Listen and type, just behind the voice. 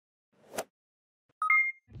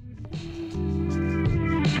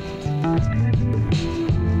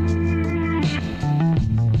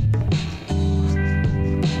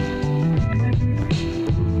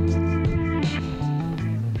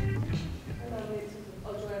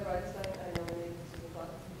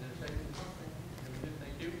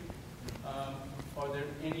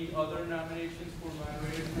any other nominations for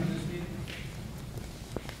moderator for this meeting?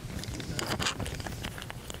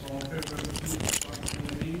 All in favor of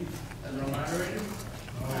the meeting as our moderator?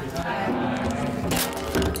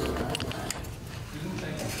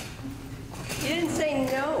 You didn't say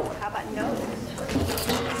no. How about no?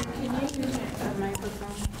 Can you use a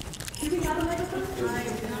microphone? Do we have a microphone? I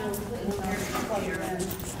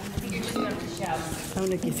think you're just going to shout. I'm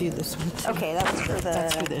going to give you this one. Okay, that was for the...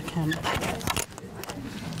 That's for the camera.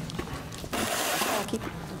 I'll keep...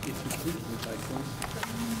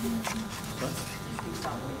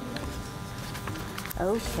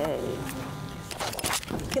 Okay.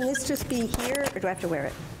 Can this just be here, or do I have to wear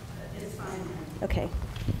it? It's fine. Okay.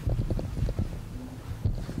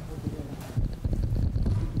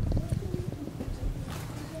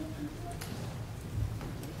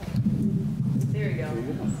 There you go.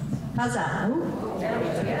 How's that?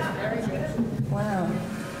 Very good. Wow.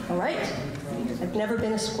 All right. I've never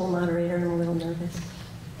been a school moderator. I'm a little nervous.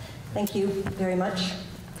 Thank you very much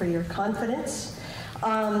for your confidence.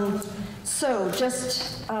 Most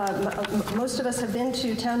of us have been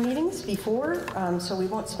to town meetings before, so we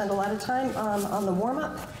won't spend a lot of time on the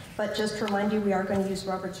warm-up, but just to remind you, we are going to use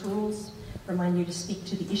Robert's rules, remind you to speak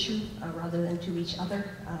to the issue rather than to each other.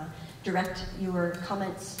 Direct your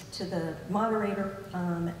comments to the moderator,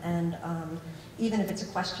 and even if it's a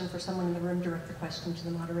question for someone in the room, direct the question to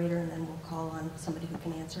the moderator, and then we'll call on somebody who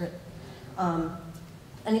can answer it.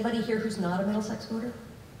 Anybody here who's not a Middlesex voter?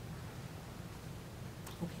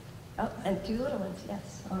 Okay. Oh, and two little ones,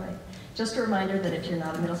 yes, all right. Just a reminder that if you're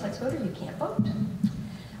not a Middlesex voter, you can't vote.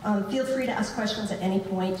 Feel free to ask questions at any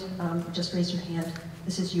point, just raise your hand.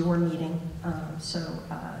 This is your meeting,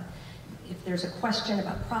 if there's a question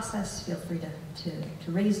about process, feel free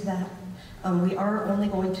to raise that. We are only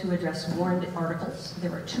going to address warned articles.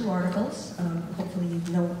 There are 2 articles. Hopefully you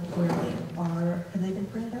know where they are. Have they been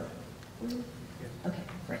printed out? Okay,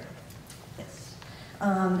 great. Yes.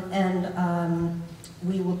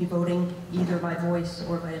 We will be voting either by voice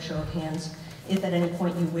or by a show of hands. If at any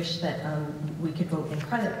point you wish that we could vote in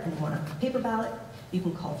credit and you want a paper ballot, you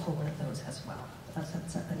can call for one of those as well.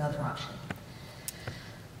 That's another option.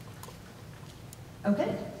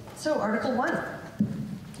 Okay, so Article 1.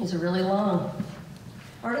 These are really long.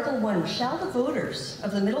 Article 1, shall the voters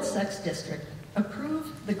of the Middlesex District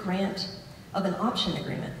approve the grant of an option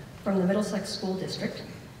agreement from the Middlesex School District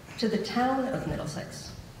to the town of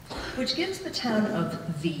Middlesex, which gives the town of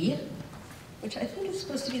V, which I think is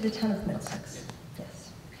supposed to be the town of Middlesex.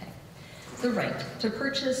 Yes, okay. The right to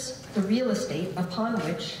purchase the real estate upon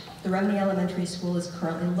which the Remini Elementary School is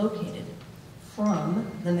currently located from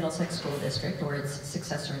the Middlesex School District or its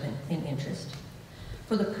successor in interest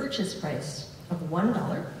for the purchase price of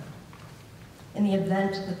 $1 in the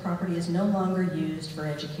event the property is no longer used for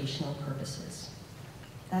educational purposes.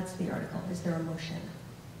 That's the article. Is there a motion?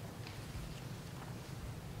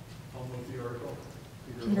 I'll move the article.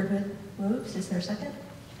 Peter Hood moves. Is there a second?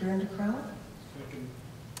 Duranda Crowell? Second.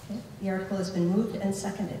 Okay. The article has been moved and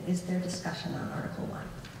seconded. Is there discussion on Article 1?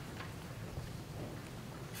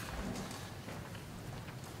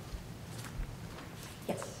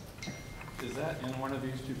 Yes. Is that in one of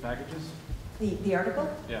these 2 packages? The article?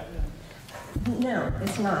 Yeah. No,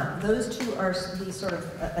 it's not. Those 2 are these sort of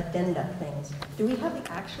addenda things. Do we have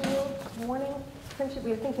the actual warning printed?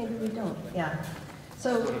 We think maybe we don't. Yeah.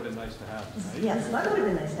 So That would have been nice to have tonight. yes, that would have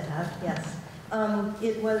been nice to have. Yes.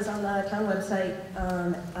 It was on the town website,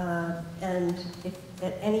 and if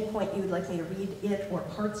at any point you would like me to read it or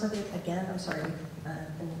parts of it again, I'm sorry,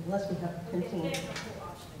 unless we have printing. There's a whole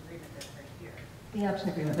option agreement that's right here. The option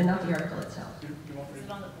agreement, but not the article itself. Do you want me Is it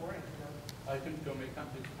to? on the board? I can go make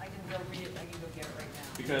copies. I can go read it. I can go get it right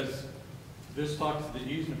now. Because this talks, the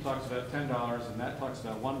easement talks about $10 and that talks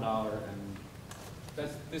about $1 and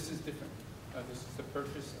This is different. This is the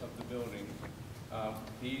purchase of the building.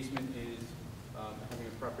 The easement is having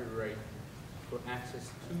a property right for access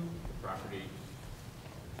to the property,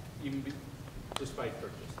 despite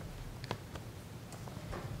purchase.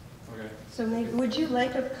 okay. So maybe, would you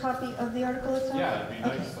like a copy of the article itself? Yeah, it'd be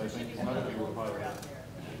nice. Okay. I think some other people would probably Out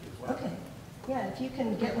there. Okay. Yeah, if you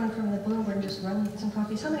can get one from the Bloomberg and just run some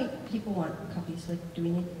copies. How many people want copies? Like, do we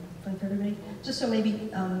need one for everybody? Just so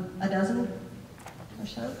maybe a dozen or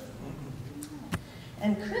so.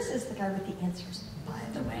 And Chris is the guy with the answers, by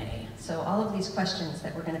the way. So all of these questions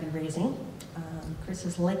that we're going to be raising, Chris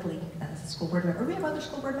is likely as a school board member. We have other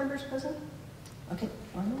school board members present? Okay,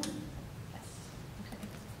 one more? Yes. Okay.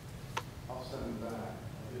 I'll send them back.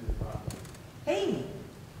 I'll do the property. Hey,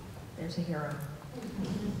 there's a hero.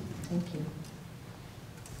 Thank you.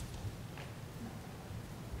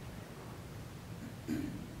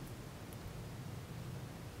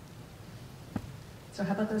 So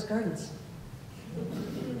how about those gardens?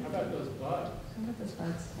 How about those bugs? How about those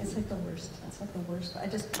bugs? It's like the worst. It's like the worst. I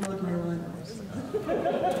just mowed my lawn.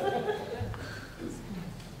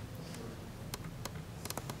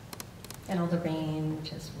 And all the rain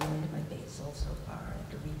just ruined my basil so far. I have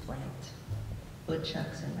to replant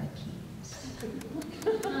woodchucks and my peas.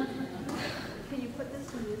 Can you put this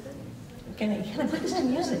to music? Can I put this to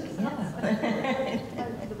music? Yeah.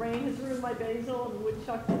 The rain has ruined my basil and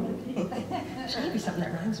woodchuck and the peas. Should give you something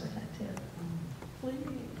that rhymes with that too. Please.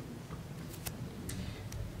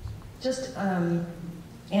 Just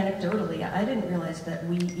anecdotally, I didn't realize that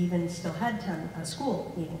we even still had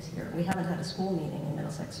school meetings here. We haven't had a school meeting in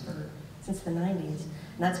Middlesex since the 90s.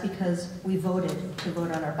 And that's because we voted to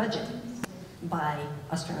vote on our budget by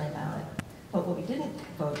Australian ballot. But what we didn't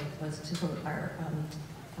vote was to vote our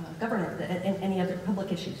government and any other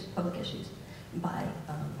public issues by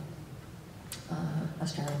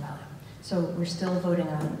Australian ballot. So we're still voting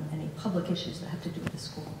on any public issues that have to do with the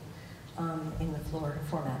school in the floor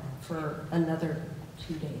format for another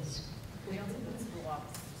 2 days. We also vote school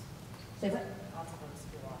officers. Say what? Also vote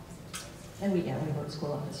school officers. And we vote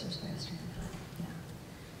school officers by Australian ballot. Yeah.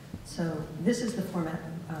 So this is the format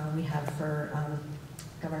we have for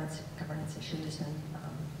governance issues and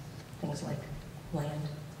things like land.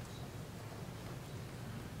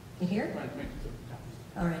 You hear?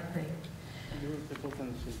 All right, great.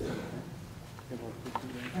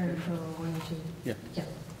 Article 1 and 2. Yeah. Yeah.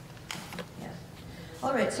 Yeah.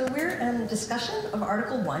 All right, so we're in discussion of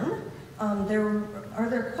Article 1. Are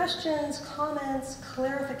there questions, comments,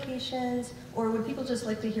 clarifications, or would people just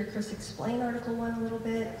like to hear Chris explain Article 1 a little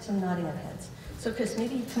bit? Some nodding of heads. So Chris,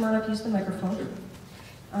 maybe come on up, use the microphone,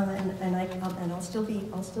 and I'll still be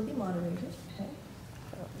moderated. Okay.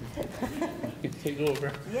 Take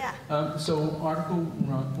over. Yeah. So Article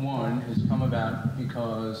 1 has come about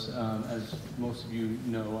because, as most of you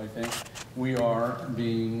know, I think, we are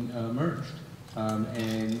being merged.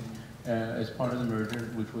 And as part of the merger,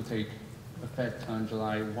 which will take effect on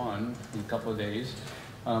July 1, in a couple of days,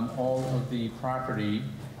 all of the property,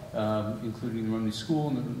 including the Rumney School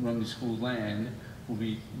and the Rumney School land, will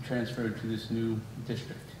be transferred to this new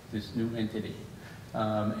district, this new entity.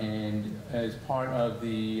 And as part of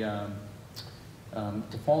the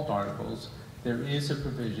default articles, there is a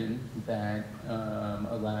provision that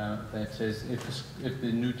that says if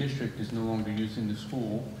the new district is no longer using the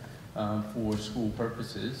school for school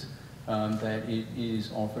purposes, that it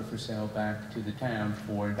is offered for sale back to the town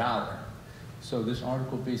for $1. So this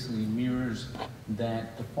article basically mirrors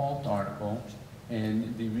that default article,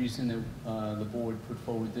 and the reason that the board put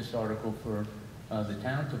forward this article for the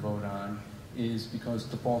town to vote on is because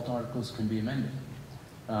default articles can be amended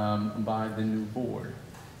by the new board.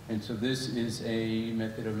 And so this is a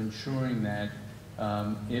method of ensuring that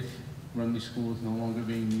if Rumney School is no longer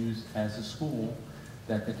being used as a school,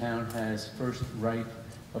 that the town has first right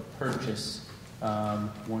of purchase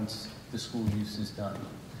once the school use is done.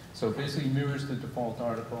 So it basically mirrors the default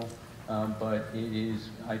article, but it is,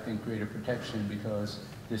 I think, greater protection because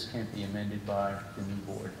this can't be amended by the new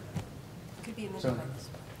board. It could be amended So- by this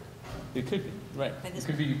one. It could be, right. By this It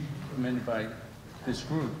could be amended by this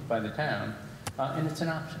group, by the town, and it's an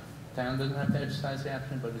option. Town doesn't have to exercise the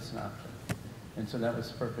option, but it's an option. And so that was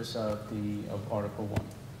the purpose of Article 1.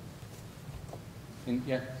 And,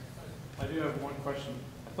 yeah, I do have one question.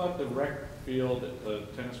 I thought the rec field, the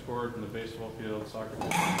tennis court and the baseball field, soccer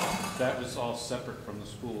field, that was all separate from the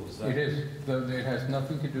school, is that? it is. It has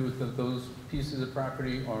nothing to do with those pieces of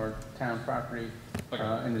property or town property. Okay.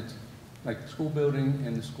 And it's like the school building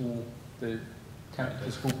and the school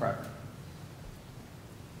school property.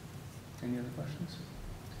 Any other questions?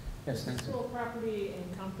 Yes, Does the Nancy? school property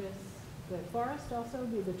encompass the forest also,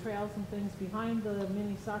 do the trails and things behind the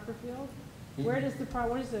mini soccer field? Where does the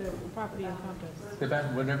property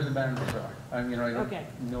encompass? Whatever the boundaries are. I don't Okay.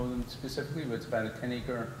 know them specifically, but it's about a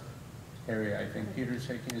 10-acre area, I think. Peter's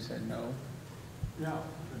shaking his head no.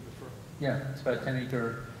 Yeah, it's about a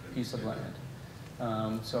 10-acre piece of land.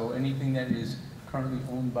 So anything that is currently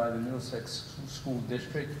owned by the Middlesex School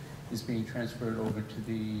District is being transferred over to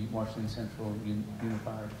the Washington Central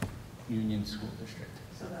Unified Union School District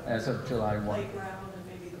as of July 1. Playground and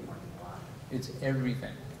maybe the parking lot. It's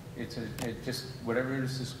everything. It just, whatever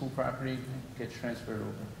is the school property gets transferred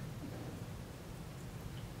over.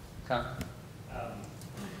 Tom?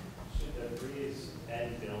 Should the phrase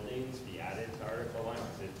 "and buildings" be added to Article 1?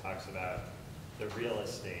 Because it talks about the real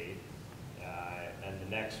estate, and the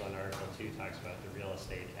next one, Article 2, talks about the real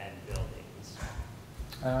estate and buildings.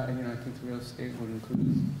 I think the real estate would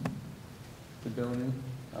include the building.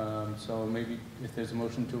 So maybe if there's a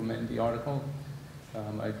motion to amend the article,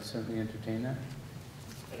 I'd certainly entertain that.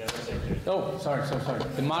 And it looks like there's Oh, sorry.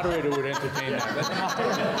 The moderator would entertain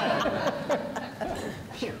that.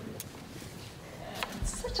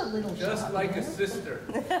 Such a little Just job, like you a know? sister.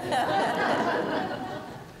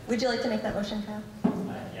 Would you like to make that motion, Kyle?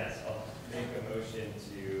 Yes, I'll make a motion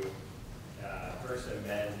to first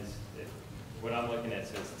amend, what I'm looking at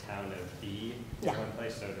says town of B in Yeah. one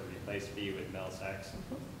place, so to replace B with Middlesex,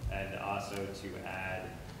 and also to add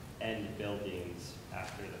end buildings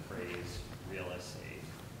after the phrase real estate.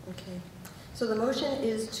 Okay. So the motion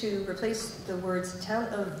is to replace the words town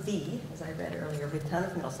of the, as I read earlier, with town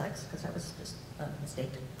of Middlesex, because that was just a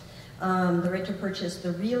mistake. The right to purchase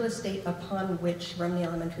the real estate upon which Romney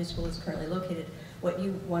Elementary School is currently located. What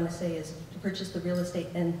you want to say is to purchase the real estate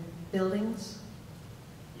and buildings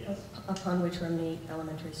Yes. upon which Romney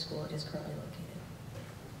Elementary School is currently located.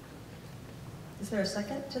 Is there a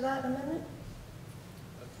second to that amendment?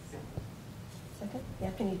 Second? Yeah,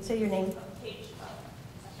 can you say your name? Okay,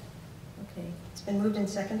 it's been moved and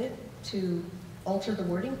seconded to alter the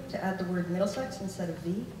wording, to add the word Middlesex instead of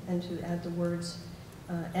the, and to add the words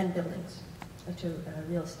and buildings to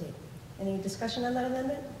real estate. Any discussion on that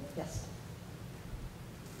amendment? Yes.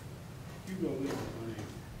 You go leave it, honey.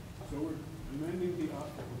 So we're amending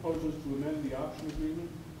proposals to amend the option agreement?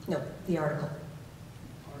 No, the article.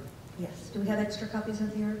 Yes. Do we have extra copies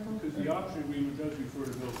of the article? Because the option agreement does refer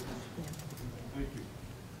to buildings. Yeah. Thank you.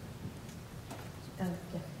 Yeah.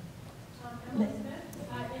 Emily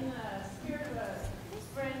Smith, in the spirit of a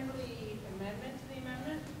friendly amendment to the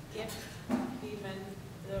amendment, if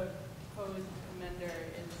the proposed amender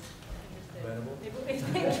is interested. Maybe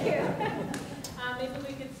thank you. Maybe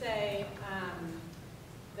we could say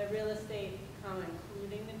the real estate,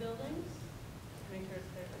 including the buildings. Make sure it's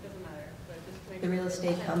clear. It doesn't matter, but just to make The real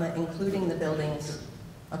estate, including the buildings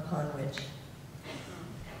upon which.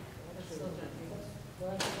 That's still good.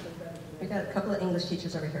 We got a couple of English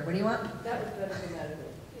teachers over here. What do you want? That was better than that.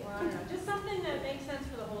 Well, I don't know. Just something that makes sense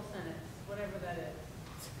for the whole sentence, whatever that is.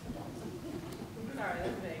 Sorry,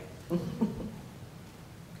 that's vague.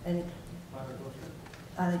 And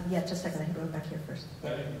yeah, just a second. I can go back here first. I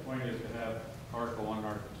think the point is to have Article 1 and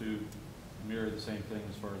Article 2 mirror the same thing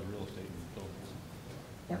as far as real estate and buildings.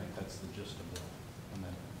 I Yep. think that's the gist of the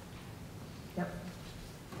amendment. Yep.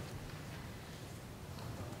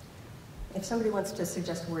 If somebody wants to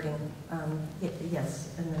suggest wording, yes,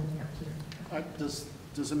 and then yeah, Peter.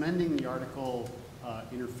 Does amending the article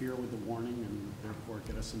interfere with the warning and therefore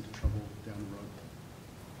get us into trouble down the road?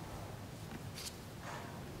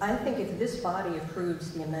 I think if this body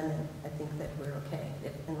approves the amendment, I think that we're okay,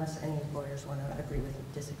 unless any lawyers want to agree with,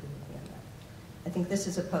 disagree with me on that. I think this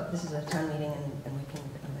is a town meeting, and we can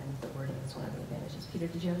amend the wording. It's one of the advantages. Peter,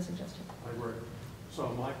 did you have a suggestion? I agree. So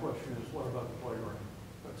my question is, what about the playground?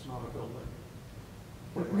 That's not a building.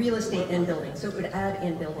 Real estate and buildings, so it would add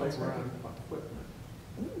in buildings. Playground equipment.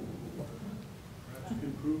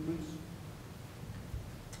 Improvements?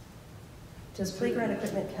 Does playground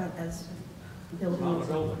equipment count as buildings? Not a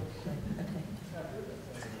building. Right, okay.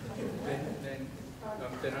 Then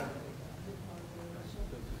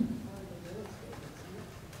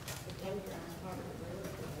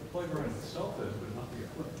The playground itself is, but not the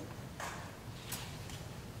equipment.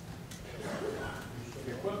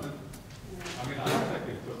 The equipment, I mean, I don't think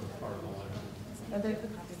the equipment's part of the license. Are there?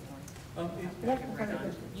 Yeah, part of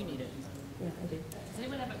it. You need it. Yeah, I do. Does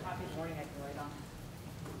anyone have a copy of the warning I can write on?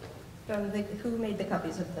 Who made the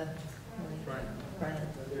copies of the? Brian.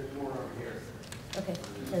 There's more over here. Okay.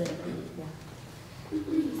 Yeah.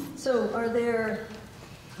 So are there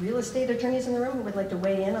real estate attorneys in the room who would like to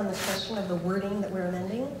weigh in on this question of the wording that we're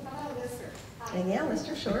amending? Hello, Lister. Hi. And yeah,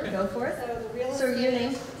 Mr. Sure, go for it. So the real So estate. your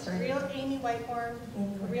name? Sorry. Amy Whitehorn,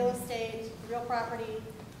 Amy the real estate, real property,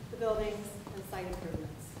 the buildings, and site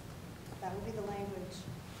improvements. That will be the language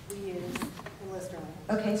we use in Lister land.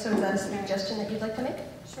 Okay, so is that a suggestion that you'd like to make?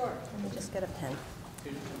 Sure. Let me just get a pen.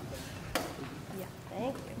 Yeah,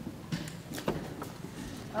 thank you.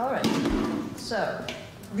 All right, so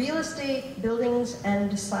real estate, buildings,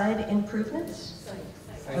 and side improvements?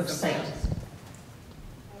 Of site.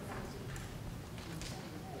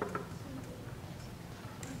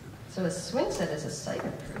 So a swing set is a site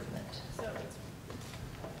improvement. So it's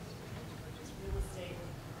just real estate,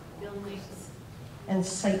 buildings, And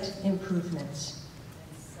site improvements.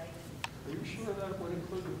 and site. Are you sure that would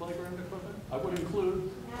include the playground equipment? I would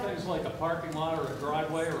include things like a parking lot or a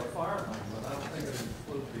driveway or a fire lane, but I don't think it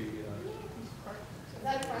would include the, Is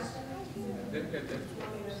that a question?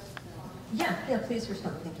 Yeah, please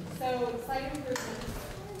respond, thank you. So site improvements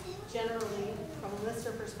generally, from a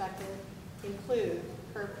Lister perspective, include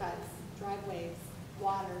curb cuts, driveways,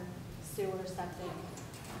 water, sewer, septic,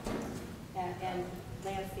 and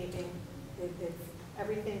landscaping, it's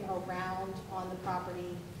everything around on the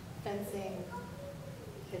property, fencing,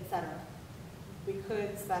 etc. We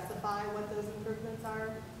could specify what those improvements are,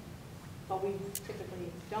 but we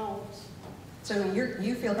typically don't. So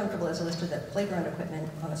you feel comfortable as a lister that playground equipment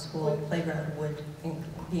on a school playground would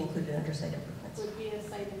be included under site improvements? Would be a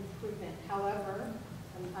site improvement. However,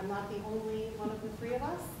 I'm not the only one of the three of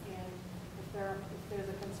us, and if there's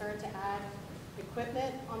a concern to add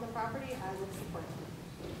equipment on the property, I would support it.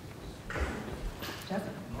 Jeff?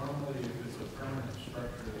 Normally, if it's a permanent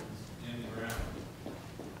structure that's in the ground,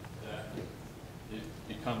 that it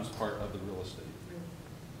becomes part of the real estate.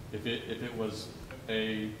 If it was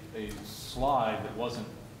a slide that wasn't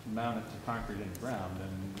mounted to concrete in the ground,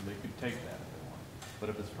 then they could take that if they want. But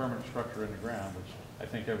if it's a permanent structure in the ground, which I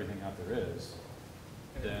think everything out there is,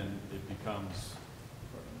 then it becomes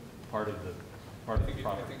part of the property.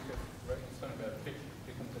 I think that, right, it's talking about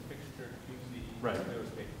becomes a fixture to the Right. real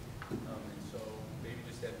estate. And so maybe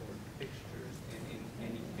just add the word fixtures and in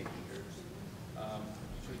any fixtures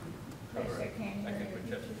should cover, I think, what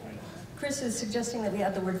Jeff's point is. Chris is suggesting that we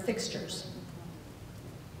add the word fixtures.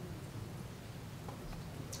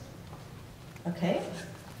 Okay.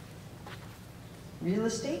 Real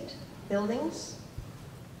estate, buildings,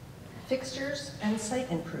 fixtures, and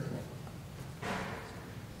site improvement.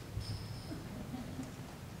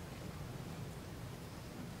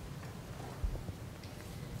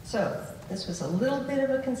 So this was a little bit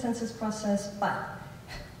of a consensus process, but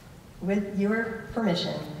with your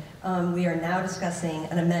permission, we are now discussing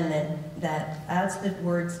an amendment that adds the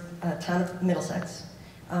words Town of Middlesex,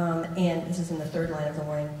 and this is in the third line of the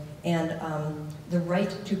warning, and the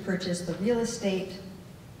right to purchase the real estate,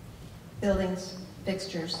 buildings,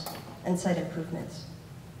 fixtures, and site improvements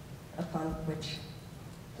upon which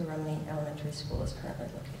the Rumney Elementary School is currently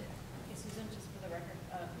located. Okay, Susan, just for the record,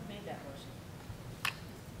 who made that motion?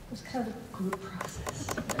 It was kind of a group process.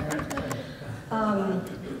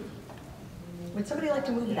 Would somebody like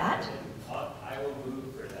to move that? I will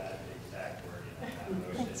move for that exact wording of that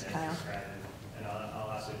motion. Thanks, Kyle. And I'll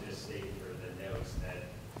also just state for the notes that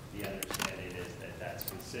the understanding is that that's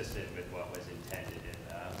consistent with what was intended in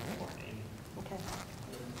the warning. Okay.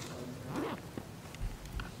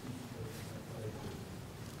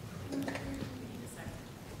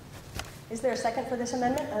 Is there a second for this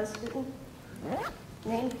amendment as written?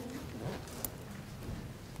 Name?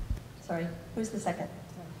 Sorry, who's the second?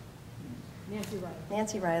 Nancy Wright.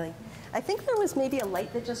 Nancy Riley. I think there was maybe a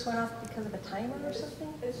light that just went off because of a timer or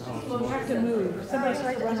something. You have to move. Somebody Oh,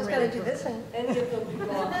 has to I run just got to around. do this and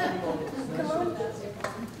come on.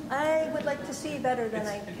 I would like to see better than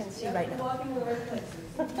I can see right now.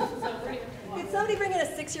 Could somebody bring in a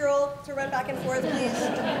 6-year-old to run back and forth, please?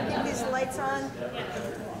 Keep these lights on.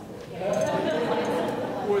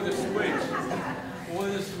 Or the switch. Or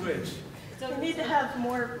the switch. We need to have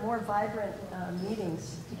more vibrant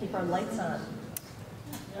meetings to keep our lights on.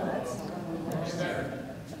 Oh, that's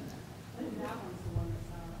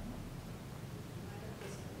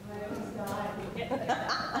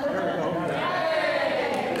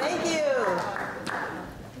Thank you.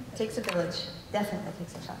 Takes a village. Definitely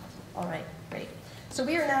takes a child. All right, great. So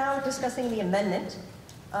we are now discussing the amendment,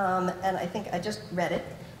 and I think I just read it.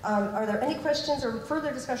 Are there any questions or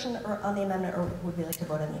further discussion on the amendment, or would we like to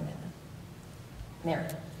vote on the amendment? Mary.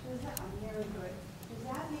 I'm Mary Good. Does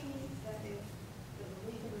that mean that if there's a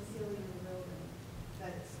leak in the ceiling of the building,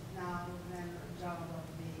 that it's now then a job of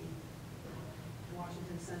the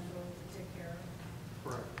Washington Central to take care of?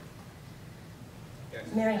 Correct. Yes.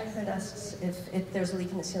 Mary Hood asks if there's a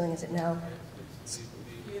leak in the ceiling, is it now?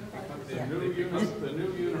 The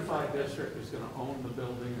new unified district is going to own the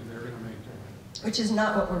building and they're going to maintain it. Which is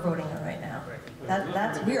not what we're voting on right now.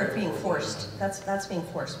 That's we are being forced. That's being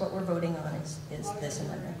forced. What we're voting on is this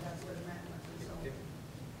amendment.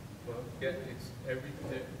 Well, yeah, it's the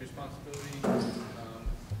responsibility goes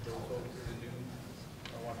over to the new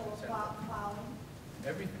Washington Central.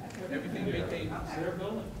 Everything maintained. It's their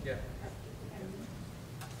building. Yeah.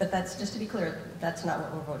 But that's, just to be clear, that's not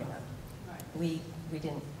what we're voting on. We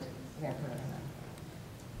aren't voting on that.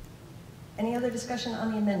 Any other discussion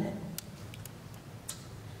on the amendment?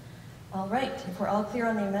 All right, if we're all clear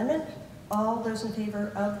on the amendment, all those in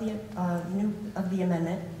favor of the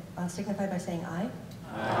amendment signify by saying aye.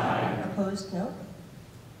 Aye. Opposed, no.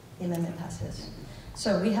 The amendment passes.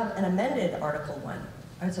 So we have an amended Article 1.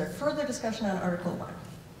 Is there further discussion on Article 1?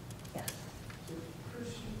 Yes. So, Chris,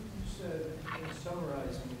 you said, in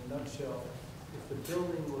summarizing in a nutshell, if the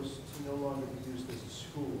building was to no longer be used as a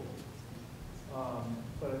school,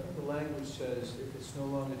 but I think the language says if it's no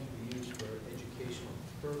longer to be used for educational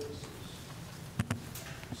purposes.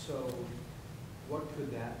 So what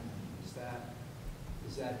could that mean?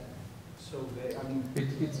 Is that so vague? I mean,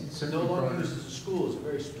 It's no certainly longer part of- used as a school is a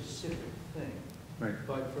very specific thing. Right.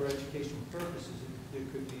 But for educational purposes, there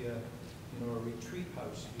could be a retreat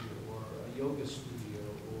house here, or a yoga studio,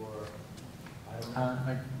 or, I don't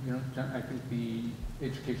know. John, I think the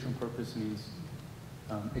educational purpose means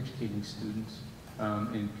educating students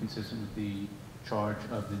and consistent with the charge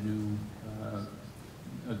of the new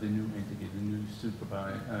entity, the new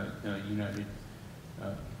United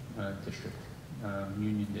District,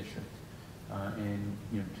 Union District, and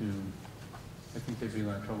I think there'd be a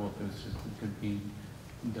lot of trouble if it could be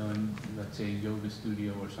done, let's say, yoga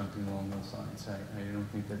studio or something along those lines. I don't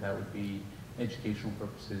think that would be educational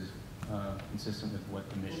purposes consistent with what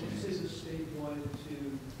the mission Well, is. say the state wanted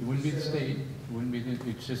to. It wouldn't be the state, it wouldn't be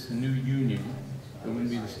it's just the new union. It wouldn't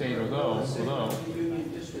be the state, although. The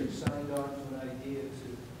Union District signed on to an idea to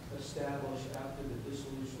establish, after the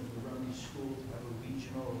dissolution of the Rumney School, to have a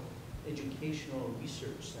regional educational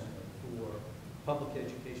research center for public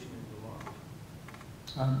education in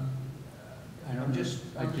Vermont. I'm just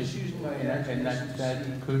using my and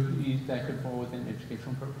imagination. that could fall within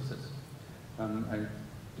educational purposes. I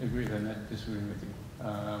agree, I'm not disagreeing with you.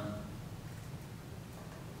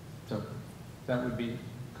 So that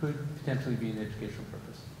could potentially be an educational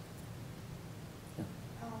purpose.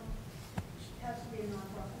 Has to be a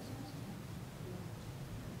nonprofit.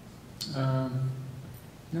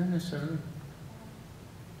 Not necessarily.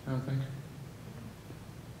 I don't think.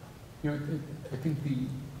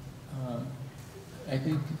 I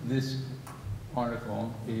think this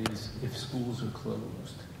article is if schools are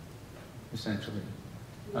closed, essentially.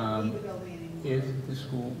 We don't need the building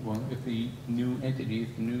anymore. If the new entity,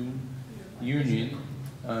 if the new union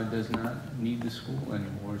does not need the school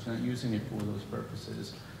anymore, is not using it for those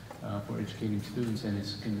purposes, for educating students, and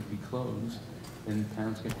it's going to be closed, then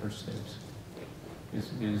towns get first dibs,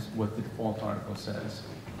 is what the default article says.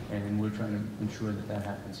 And we're trying to ensure that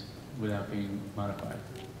happens without being modified.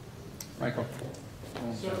 Michael?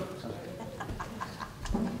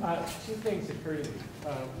 Two things occur to me.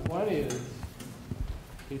 One is,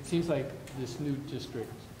 it seems like this new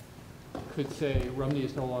district could say Rumney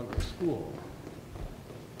is no longer a school.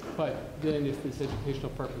 But then if this educational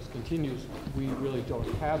purpose continues, we really don't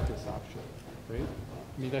have this option, right?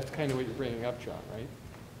 I mean, that's kind of what you're bringing up, John, right?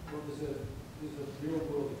 Well, there's a real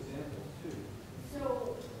world example too.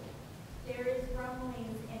 So there is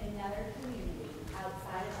rumblings in another community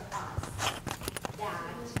outside of us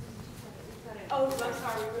that. Oh, I'm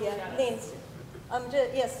sorry. Yeah, names.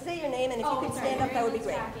 Yes, say your name, and if you could stand up, that would be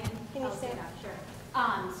great. Can you stand up? Sure.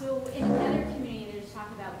 So in another community, there's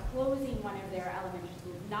talk about closing one of their elementary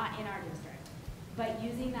schools, not in our district, but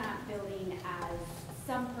using that building as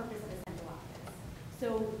some purpose of a central office. So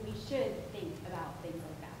we should think about things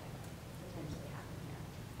like that potentially happening here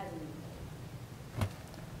as a new building.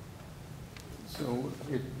 So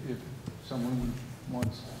if someone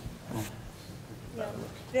wants,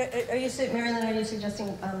 Are you, Marilyn, are you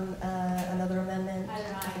suggesting another amendment? I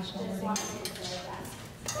don't know, I Additional just wording? wanted to say that.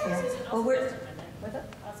 Yeah. Well, what's that?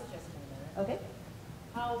 I'll suggest an amendment. Okay.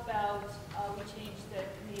 How about we change the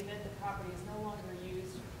event the property is no longer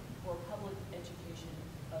used for public education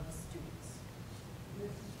of students?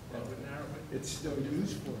 That would narrow it. It's still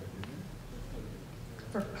used for it, isn't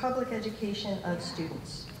it? For public education of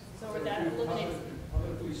students. So would that eliminate? How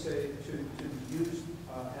about if we say to be used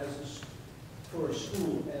for a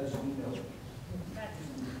school as we know it?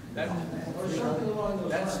 Or something along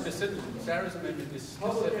those lines. That's specific. Sarah's amendment is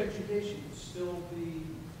Public specific. education would still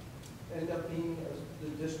end up being the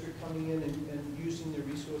district coming in and using their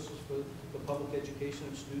resources for the public education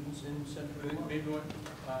of students in Central Vermont. Maybe one,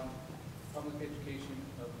 public education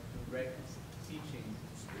of direct teaching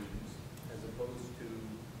students as opposed to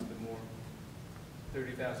the more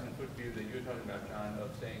 30,000-foot view that you're talking about, John,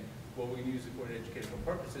 of saying, well, we can use it for educational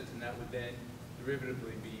purposes, and that would then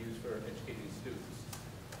derivatively be used for educating students.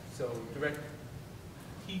 So direct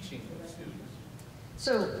teaching of students.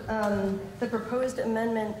 So the proposed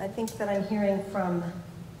amendment, I think that I'm hearing from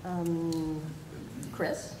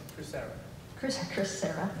Chris. Chris Sarah. Chris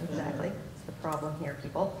Sarah, exactly. That's the problem here,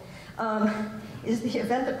 people. Is the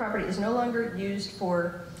event the property is no longer used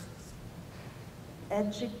for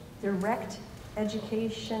direct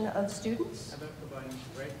education of students? How about providing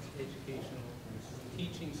direct educational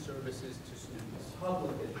teaching services to students?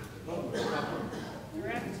 Public education.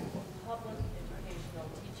 Direct public educational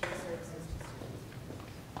teaching services to students.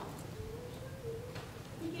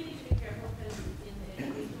 I think you need to be careful because in the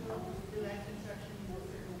educational direct instruction, you know,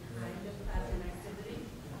 certain kind of classroom activity.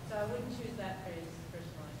 So I wouldn't choose that phrase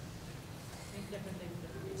personally. These different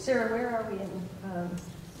things. Sarah, where are we in?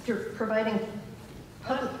 You're providing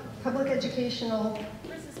public educational,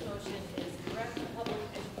 Chris's motion is direct public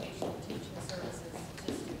educational teaching services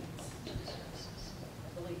to students.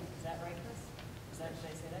 I believe, is that right, Chris? Did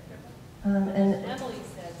I say that correctly? and Emily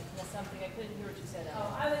said something, I couldn't hear what you said,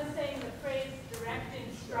 Oh, Emily. I was saying the phrase direct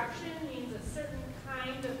instruction means a certain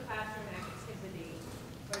kind of classroom activity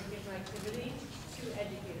or educational activity to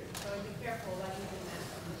educators. So I'd be careful about using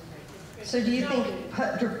that. so do you think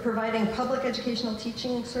providing public educational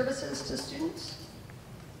teaching services to students?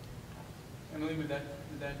 Emily, would that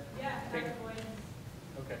Yeah, take? that's what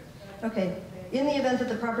Okay. Okay. In the event that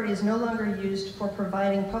the property is no longer used for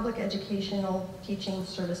providing public educational teaching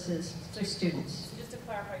services to students. So just to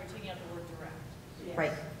clarify, you're taking out the word direct.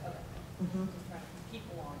 Right. Okay. Mhm. Just trying to keep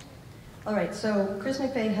along here. All right, so Chris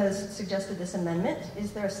McVeigh has suggested this amendment.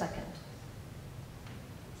 Is there a second?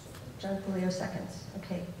 John Coolio seconds.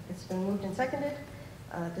 Okay, it's been moved and seconded,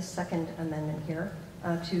 this second amendment here,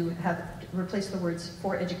 to replace the words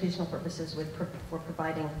 "for educational purposes" with "for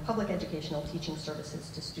providing public educational teaching services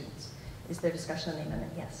to students." Is there discussion on the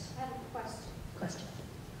amendment? Yes. I have a question. Question.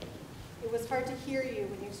 It was hard to hear you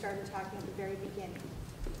when you started talking at the very beginning.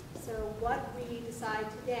 So what we decide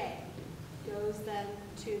today goes then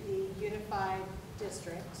to the Unified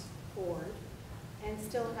District Board and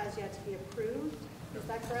still has yet to be approved. Is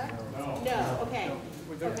that correct? No. No, okay.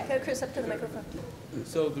 Okay. Chris, up to the microphone.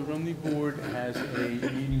 So the Rumney Board has a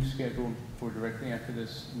meeting scheduled for directly after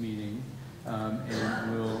this meeting,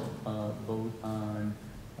 and will vote on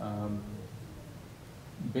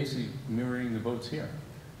basically mirroring the votes here,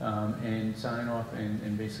 and sign off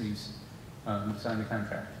and basically sign the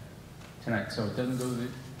contract tonight. So it doesn't go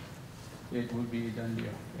that it would be a done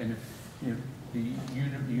deal. And if the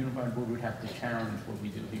Unified Board would have to challenge what we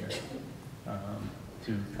do here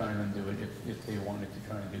to try and undo it if they wanted to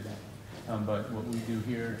try and do that. But what we do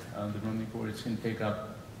here, the Rumney Board, is going to take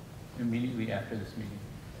up immediately after this meeting.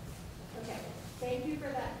 Okay. Thank you for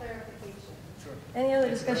that clarification. Sure. Any other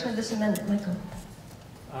discussion of this amendment? Michael?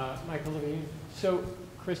 Michael Levine. So,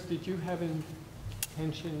 Chris, did you have in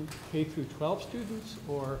intention K through 12 students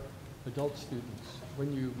or adult students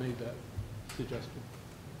when you made that suggestion?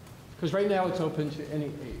 Because right now it's open to any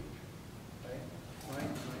age.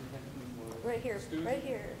 Right here, right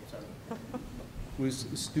here. Was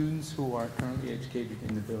students who are currently educated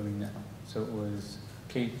in the building now. So it was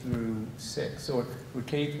K through 6, or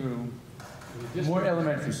K through more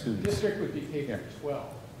elementary students. District would be K through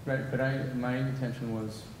 12. Right, but my intention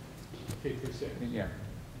was K through 6. Yeah.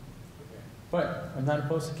 But I'm not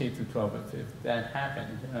opposed to K through 12 if that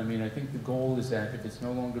happened. I mean, I think the goal is that if it's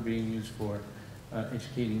no longer being used for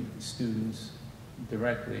educating students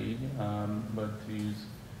directly, but to use,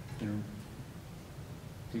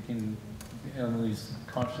 taking Emily's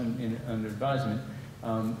caution under advisement,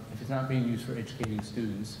 if it's not being used for educating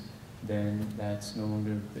students, then that's no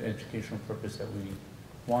longer the educational purpose that we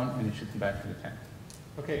want, and it should come back to the town.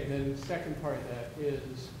 Okay, and then the second part of that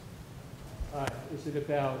is it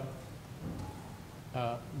about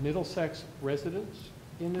Middlesex residents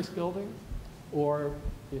in this building? Or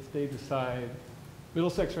if they decide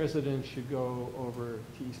Middlesex residents should go over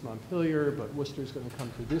to East Montpelier, but Worcester's going to come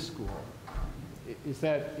to this school, is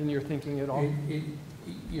that in your thinking at all?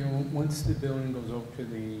 Once the building goes over to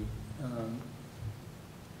the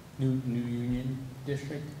new Union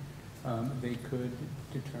District, they could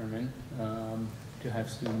determine to have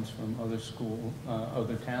students from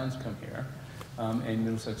other towns come here, and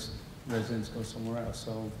Middlesex residents go somewhere else.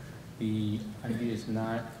 So the idea is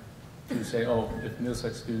not to say, oh, if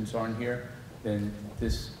Middlesex students aren't here, then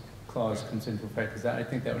this clause comes into effect, because I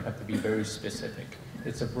think that would have to be very specific.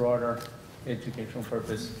 It's a broader educational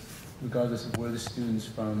purpose, regardless of where the students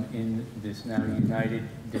from in this now united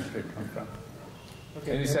district come from.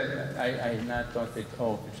 Okay. And he said, I had not thought that,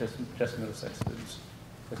 it's just Middlesex students.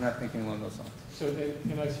 I was not thinking along those lines. So then,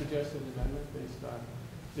 can I suggest an amendment based on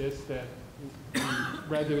this, that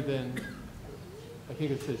rather than, I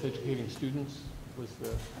think it says educating students was the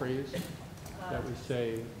phrase, that we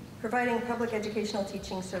say... Providing public educational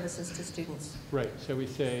teaching services to students. Right, so we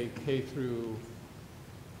say K through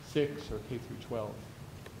 6 or K through 12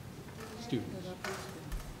 students.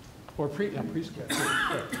 Or preschool.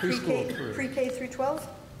 Preschool through. Pre-K through 12?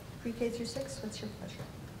 Pre-K through 6? What's your pleasure?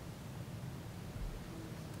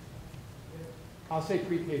 I'll say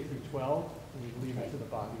pre-K through 12, and we leave it to the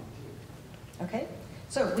body to... Okay.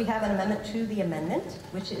 So we have an amendment to the amendment,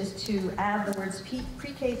 which is to add the words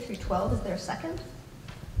pre-K through 12. Is there a second?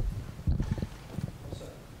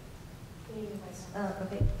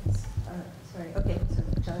 Okay. Sorry. Okay, so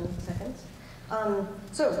John seconds.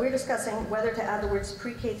 So we're discussing whether to add the words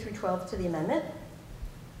pre-K through 12 to the amendment.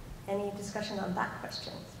 Any discussion on that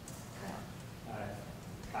question?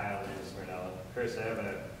 Kyle and Smyrnella. Chris, I have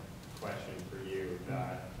a question for you.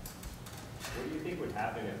 What do you think would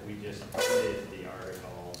happen if we just ended the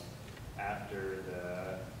article after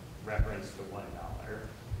the reference to $1?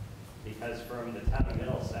 Because from the town of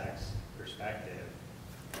Middlesex perspective,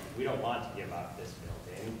 we don't want to give up this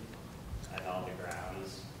building and all the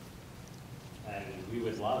grounds. And we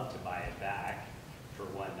would love to buy it back for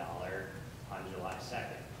 $1 on July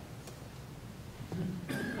 2nd.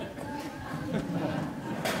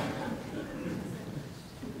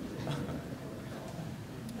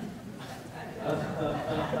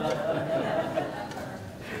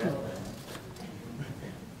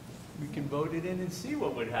 We can vote it in and see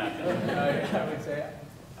what would happen. I would say,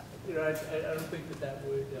 I don't think that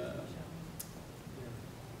would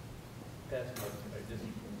pass much.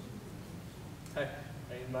 I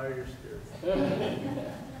admire your spirit.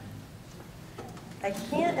 I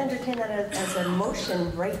can't entertain that as a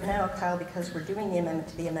motion right now, Kyle, because we're doing the amendment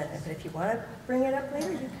to the amendment, but if you want to bring it up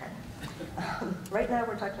later, you can. Right now,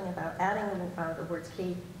 we're talking about adding the words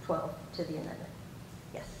K-12 to the amendment.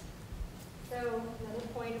 Yes. So another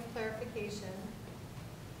point of clarification.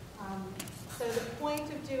 So the point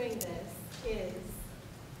of doing this is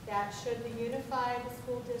that should the unified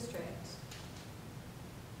school district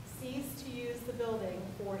cease to use the building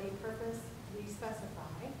for a purpose we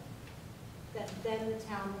specify, that then the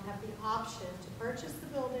town will have the option to purchase the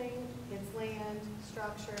building, its land,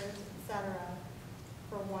 structures, etc.,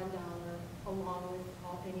 for $1, along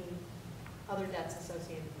with any other debts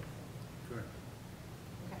associated with it. Correct.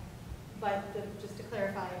 Okay. But just to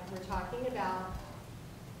clarify, we're talking about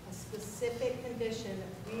a specific condition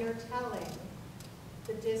that we are telling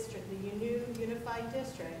the district, the new unified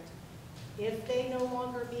district, if they no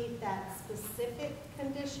longer meet that specific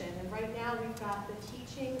condition, and right now we've got the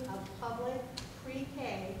teaching of public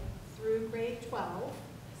pre-K through grade 12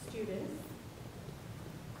 students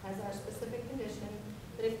as our specific condition,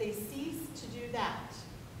 that if they cease to do that,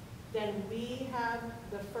 then we have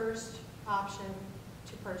the first option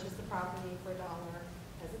to purchase the property for $1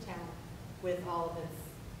 as a town with all of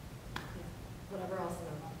its, whatever else is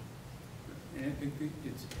involved. And I think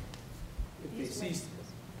it's,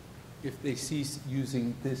 if they cease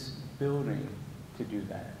using this building to do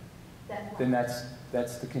that, then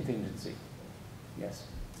that's the contingency. Yes.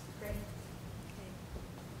 Great.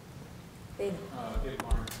 David. David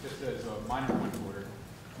Martin, just as a minor point of order,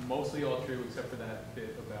 mostly all true except for that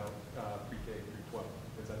bit about pre-K through 12,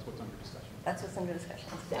 because that's what's under discussion. That's what's under discussion.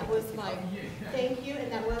 That was my, thank you,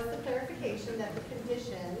 and that was the clarification that the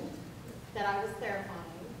condition that I was clarifying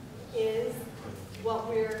is what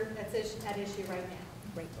we're at issue right now.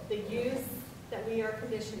 Right. The use that we are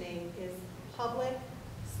conditioning is public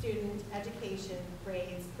student education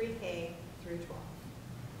grades pre-K through 12.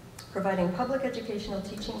 Providing public educational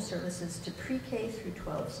teaching services to pre-K through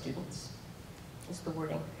 12 students is the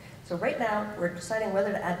wording. So right now, we're deciding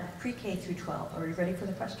whether to add pre-K through 12. Are you ready for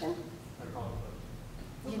the question?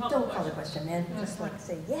 You don't call the question, man. Just like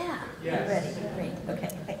say, yeah, you're ready. Great. Okay,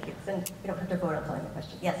 thank you. Then you don't have to vote on calling the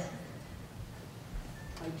question. Yes.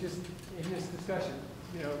 I just, in this discussion,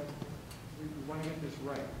 we want to get this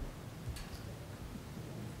right.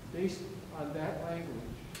 Based on that language,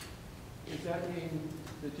 does that mean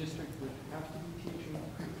the district would have to be teaching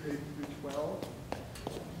pre-K through 12,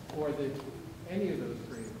 or that any of those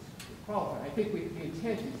grades would qualify? I think the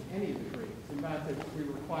intent is any of the grades, and not that we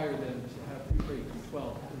require them to have pre-K through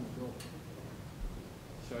 12 in the building.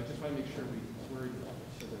 So I just want to make sure we word it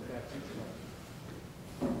so that that's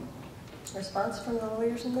right. Response from the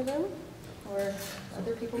lawyers in the room, or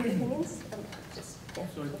other people with opinions? Yeah.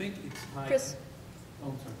 So I think it's tied. Chris.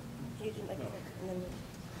 Oh, sorry. You did like No. and then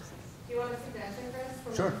Do you want a suggestion, Chris,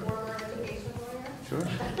 from Sure. a former education lawyer? Sure.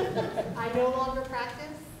 I no longer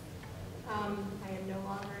practice. I am no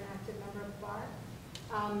longer an active member of the bar.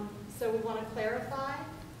 So we want to clarify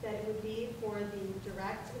that it would be for the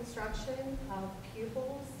direct instruction of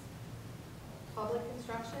pupils, public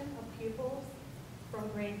instruction of pupils from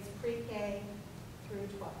grades pre-K through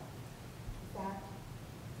 12.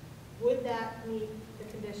 Would that meet the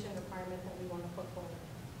condition requirement that we want to put forward?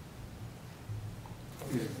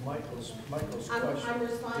 Michael's I'm question.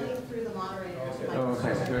 responding through the moderator. Okay. Oh,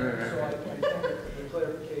 okay. So I think the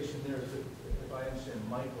clarification there is that, if I understand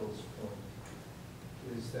Michael's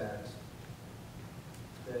point, is that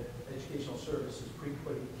educational services pre-K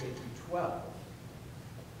through 12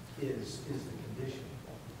 is the condition.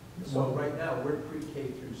 So right now, we're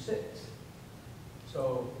pre-K through 6.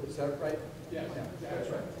 So is that right? Yes, That's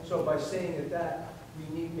right. So by saying that, we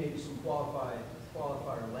need maybe some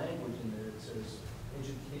qualifier language in there that says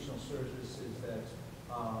educational services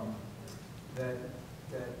that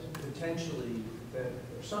potentially that,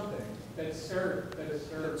 or something, That is served, that is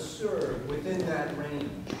served. that's served within that range.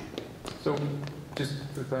 So, just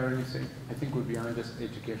for clarity's sake, I think we're beyond just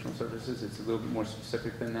educational services. It's a little bit more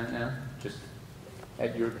specific than that now, just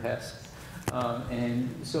at your behest. And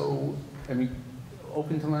so, I mean,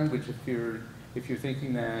 open to language if you're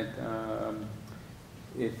thinking that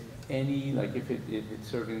if any, like if it's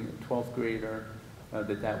serving a 12th grader,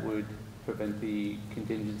 that would prevent the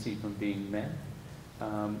contingency from being met.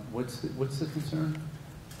 What's the concern,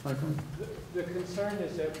 Michael? The concern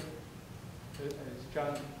is that, as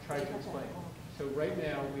John tried to explain, so right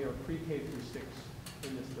now we are pre-K through 6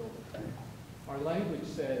 in this building. Our language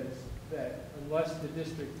says that unless the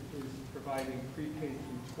district is providing pre-K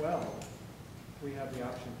through 12, we have the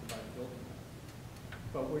option to provide a building.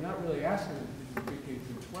 But we're not really asking them to do pre-K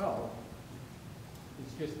through 12.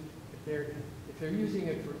 It's just if they're using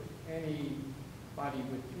it for anybody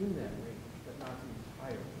within that range, but not the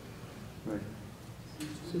entire range. Right.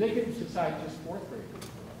 So they could decide just 4th grade.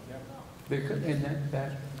 Yeah. They could, and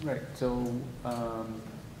that right. So,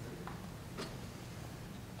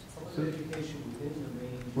 So education within the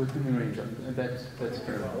range. within the range, that's fair. That's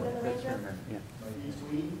fair, man. Yeah.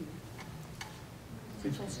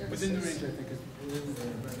 Within the range, I think is. Is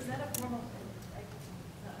that a formal, I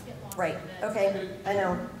get lost Right, in it. okay, I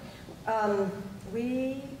know.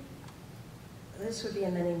 This would be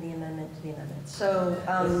amending the amendment to the amendment. So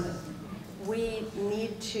we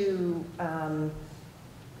need to,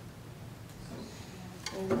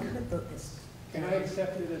 we could vote this. Can I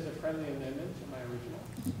accept it as a friendly amendment to my original?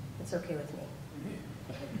 It's okay with me.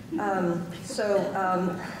 And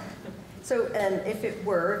if we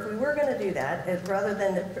were going to do that, rather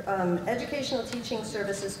than educational teaching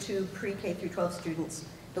services to pre-K through 12 students,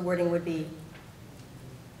 the wording would be,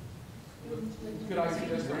 Could I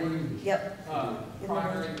suggest the wording? yep.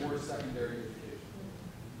 Primary or secondary education?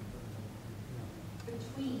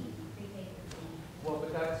 Between pre-K through 12. Well,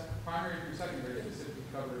 but that's primary through secondary specifically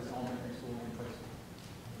covers elementary school and high school.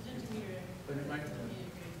 But it might.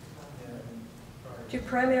 To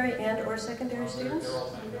primary and or secondary students? They're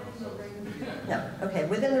all secondary, so. No, okay,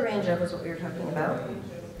 within the range of is what we were talking about.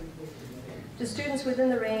 To students within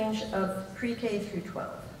the range of pre-K through 12.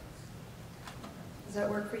 Does that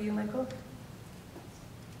work for you, Michael?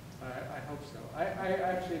 I hope so. I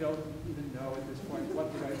actually don't even know at this point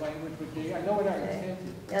what the right language would be. I know what our intent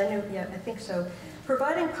is. Yeah, I think so.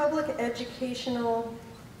 Providing public educational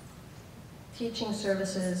teaching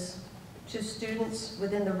services to students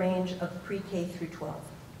within the range of pre-K through 12.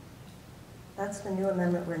 That's the new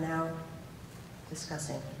amendment we're now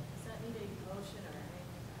discussing. Does that need a motion or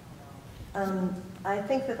anything? I don't know. I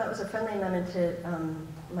think that was a friendly amendment to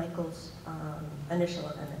Michael's initial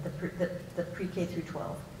amendment, the pre-K through 12. Do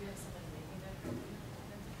you have somebody making that?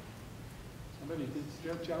 Somebody did,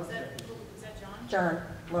 John. Is that John? John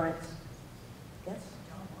Lawrence. Yes?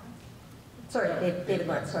 John Lawrence? Sorry, David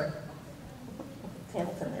Lawrence, sorry.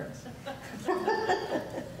 Hamilton there.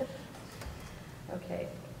 Okay.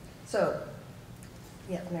 So,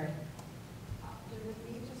 yeah, Mary. Would it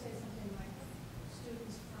need to say something like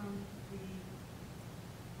students from the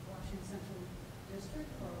Washington Central District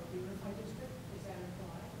or the Unified District? Does that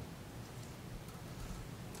apply?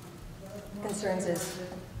 Concerns is.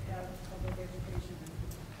 Public education.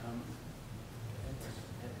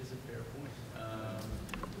 That is a fair point.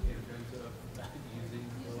 In terms of using.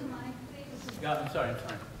 Yeah, I'm sorry.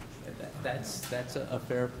 That's a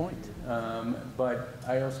fair point. But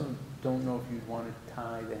I also don't know if you'd want to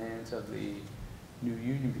tie the hands of the new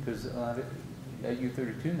union, because a lot of, at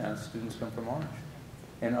U32 now, students come from Orange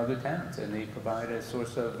and other towns, and they provide a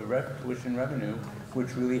source of tuition revenue,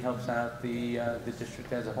 which really helps out the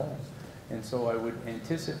district as a whole. And so I would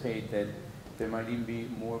anticipate that there might even be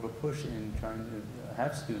more of a push in trying to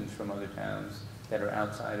have students from other towns that are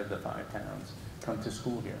outside of the 5 towns come to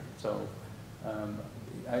school here. So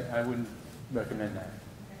I wouldn't recommend that.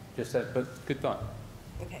 Just that, but good thought.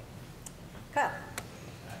 Okay. Kyle.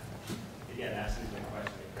 Again, asking my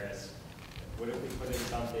question to Chris, what if we put in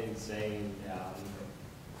something saying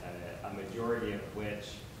a majority of which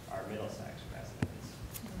are Middlesex residents?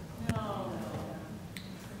 No.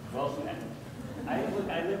 Well, I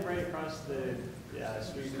live right across the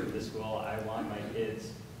street from the school. I want my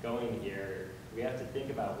kids going here. We have to think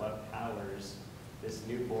about what powers this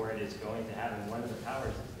new board is going to have, and one of the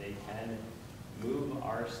powers is they can move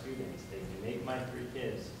our students. They can make my 3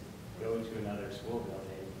 kids go to another school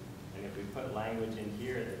building, and if we put language in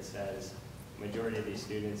here that says majority of these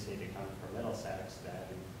students need to come from Middlesex, then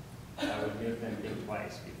that would make them think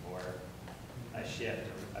twice before a shift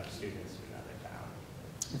of students to another town.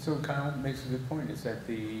 And so Kyle makes a good point, is that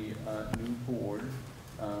the new board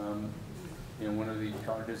one of the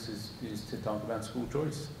charges is to talk about school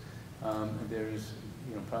choice. There's,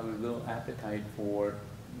 probably little appetite for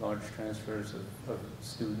large transfers of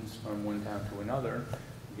students from one town to another,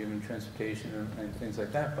 given transportation and things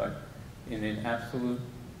like that. But in an absolute,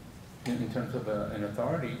 in terms of an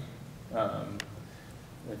authority,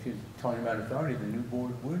 if you're talking about authority, the new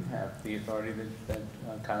board would have the authority that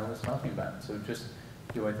Kyle was talking about. So just,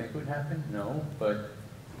 do I think it would happen? No, but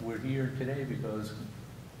we're here today because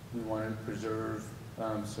we want to preserve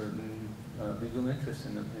certain legal interests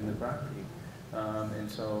in the property. And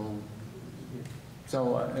so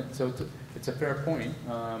it's a fair point.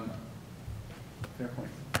 Fair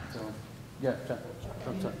point. So, yeah, John.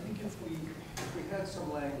 I think if we had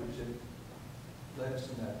some language that led us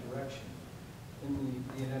in that direction, and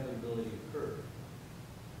the inevitability occurred,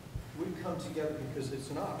 we'd come together because it's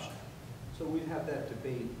an option. So we'd have that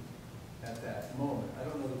debate at that moment. I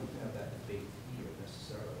don't know that we can have that debate here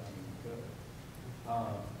necessarily. I mean, we could.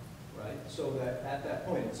 Right? So that at that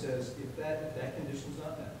point it says if that condition's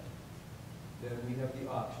not met, then we have the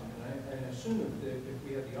option. And I assume if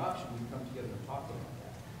we had the option, we'd come together and talk about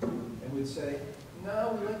that. And we'd say,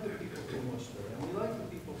 no, we like the people from Worcester, and we like the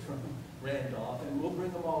people from Randolph, and we'll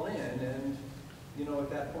bring them all in. And, at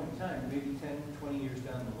that point in time, maybe 10, 20 years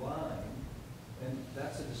down the line, and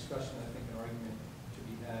that's a discussion, I think, an argument to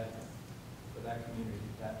be had for that community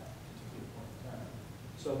at that particular point in time.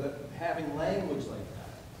 So that having language like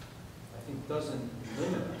that, I think, doesn't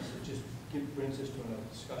limit us. It just brings us to another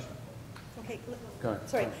discussion point. Okay, Go ahead.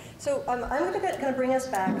 sorry. So I'm going to bring us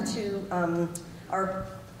back to our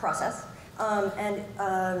process.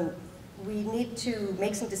 We need to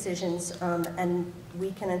make some decisions, and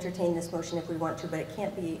we can entertain this motion if we want to, but it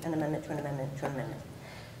can't be an amendment to an amendment to an amendment.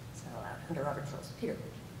 It's not allowed under Robert's rules. Peter.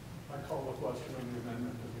 I call the question on the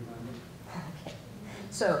amendment to the amendment. Okay.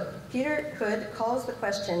 So Peter Hood calls the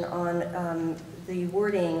question on the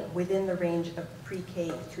wording within the range of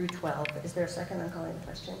pre-K through 12. Is there a second on calling the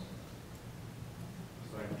question?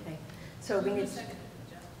 Second. Okay. So we need.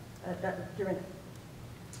 You're in.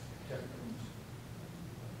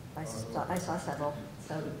 I saw several.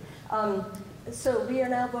 So we are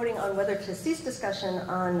now voting on whether to cease discussion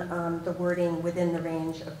on the wording within the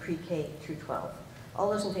range of pre-K through 12.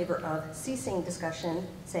 All those in favor of ceasing discussion,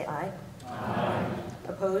 say aye. Aye.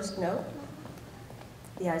 Opposed, no.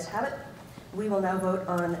 The ayes have it. We will now vote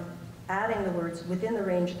on adding the words within the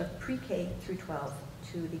range of pre-K through 12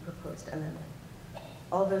 to the proposed amendment.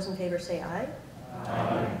 All those in favor say aye.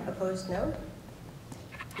 Aye. Opposed, no.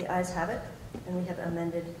 The ayes have it, and we have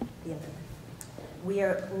amended the amendment. We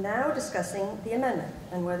are now discussing the amendment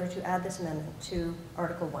and whether to add this amendment to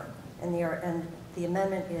Article 1. And the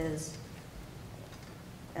amendment is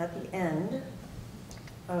at the end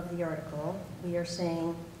of the article. We are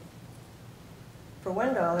saying, for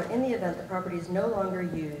 $1, in the event the property is no longer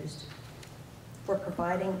used for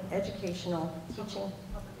providing educational, teaching,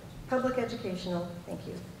 public educational, thank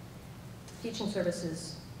you, teaching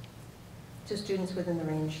services to students within the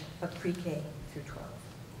range of pre-K through 12.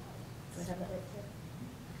 Do I have that right there?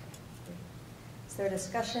 Is there a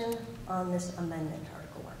discussion on this amendment to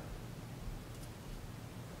Article 1?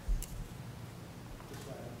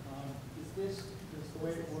 Is the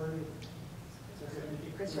way it worded, does it make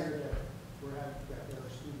it clear that there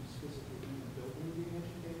are students physically in the building being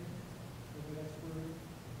educated? Maybe that's worded?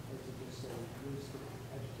 Or does it just say, use the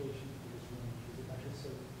education for this range? Does it actually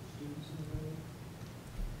say students in the building?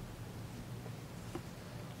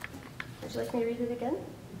 Would you like me to read it again?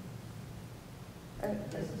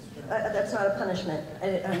 That's not a punishment.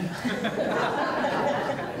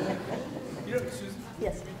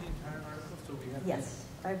 Yes. Yes,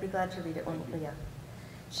 I'd be glad to read it. Yeah.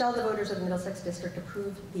 Shall the voters of the Middlesex District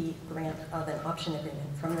approve the grant of an option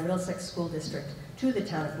agreement from the Middlesex School District to the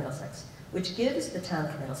Town of Middlesex, which gives the Town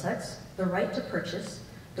of Middlesex the right to purchase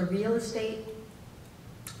the real estate.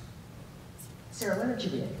 Sarah, what did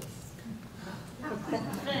you read?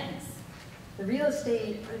 Thanks. The real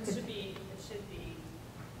estate. It should be,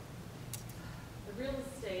 the real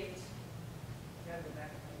estate, I gotta go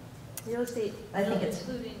back. Real estate, I think it's.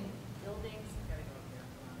 Including buildings, gotta go up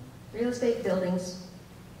here. Real estate, buildings,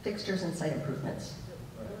 fixtures, and site improvements.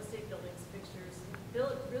 Real estate, buildings, fixtures,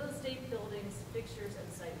 real estate, buildings, fixtures,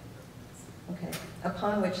 and site improvements. Okay.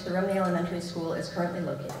 Upon which the Romney Elementary School is currently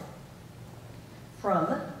located.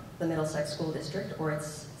 From the Middlesex School District or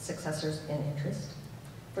its successors in interest,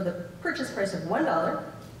 for the purchase price of $1,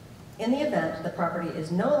 in the event the property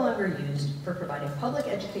is no longer used for providing public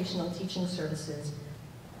educational teaching services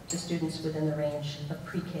to students within the range of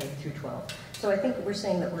pre-K through 12. So I think we're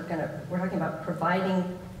saying that we're talking about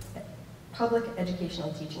providing public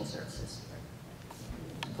educational teaching services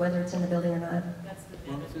whether it's in the building or not. That's the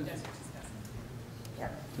Well, bit it that you says- guys are discussing. Yeah.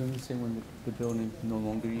 Doesn't it say when the building is no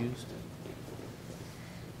longer used?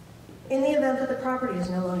 In the event that the property is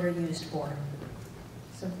no longer used for.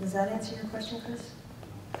 So does that answer your question, Chris?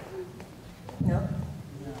 No?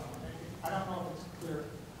 No, I don't know if it's clear,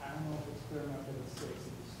 I don't know if it's clear enough that it states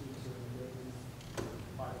that the students are in the building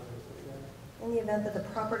by the way. In the event that the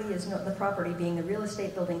property is no, the property being the real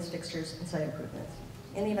estate, buildings, fixtures, and site improvements.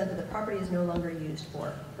 In the event that the property is no longer used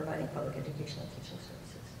for providing public educational teaching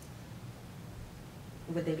services.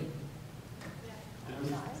 Would they be?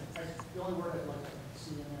 The only word I'd like to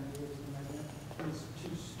see in there is to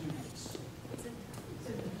students.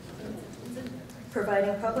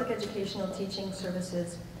 Providing public educational teaching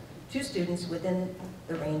services to students within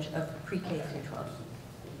the range of pre-K through 12.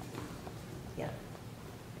 Yeah.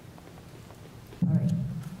 All right.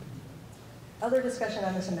 Other discussion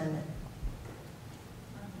on this amendment?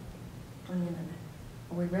 On the amendment.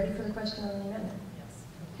 Are we ready for the question on the amendment? Yes.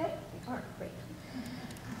 Okay, we are, great.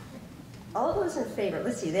 All those in favor,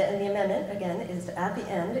 let's see, the amendment, again, is at the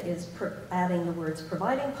end, is adding the words,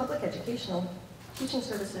 providing public educational teaching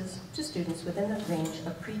services to students within the range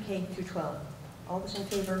of pre-K through 12. All those in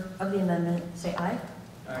favor of the amendment, say aye.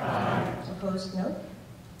 Aye. Opposed, no?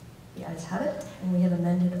 The ayes have it, and we have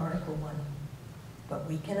amended Article 1. But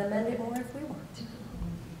we can amend it more if we want to.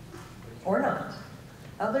 Or not.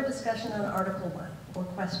 Other discussion on Article 1, or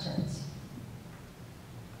questions?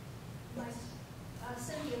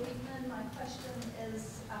 Cynthia Weedman, my question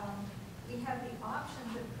is, we have the option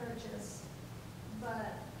to purchase,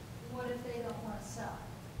 but what if they don't want to sell?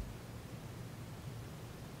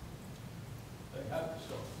 They have to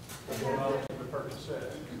sell. They don't know what the purchase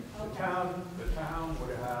says. The town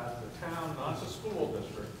would have, the town, not the school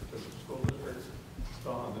district, because the school district's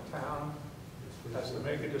gone. The town has to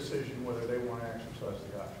make a decision whether they want to exercise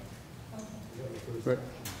the option. Right.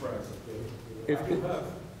 Right. If I do have,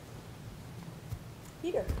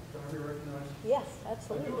 Peter? can I be recognized? Yes, I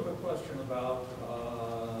absolutely. do have a question about,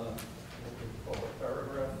 what we call it,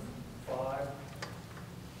 paragraph 5.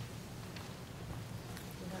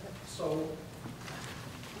 So,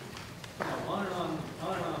 on and on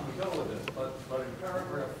we go with it, but in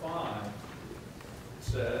paragraph 5, it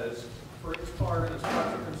says, for its part, in its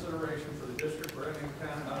special consideration for the district granting the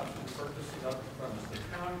town an option to purchase the subject premise,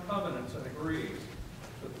 the town covenants and agrees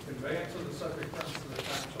that the conveyance of the subject premise to the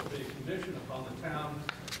town shall be a condition upon the town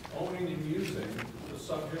owning and using the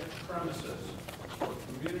subject premises for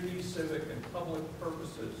community, civic, and public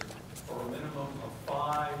purposes for a minimum of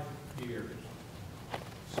 5 years.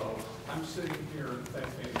 So I'm sitting here and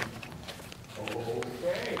thinking,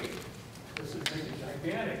 okay, this is a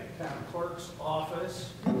gigantic town clerk's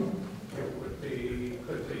office. It would be,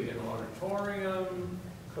 could be an auditorium,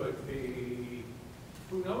 could be,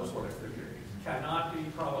 who knows what it could be. Cannot be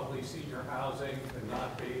probably senior housing,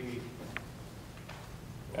 cannot be.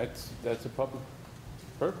 That's a public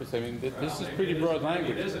purpose. I mean, this is Well, pretty maybe broad maybe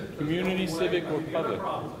language. it isn't, 'cause Community, the only way- civic, I or mean, the other public.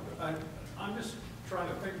 problem, I'm just trying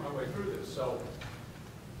to think my way through this. So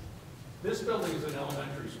this building is an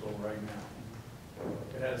elementary school right now.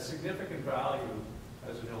 It has significant value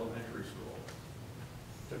as an elementary school.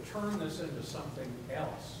 To turn this into something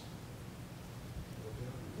else,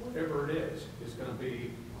 whatever it is going to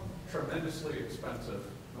be tremendously expensive,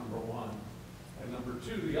 number one. And number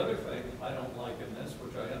two, the other thing I don't like in this,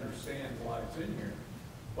 which I understand why it's in here,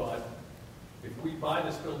 but if we buy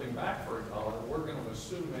this building back for $1, we're going to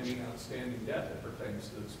assume any outstanding debt that pertains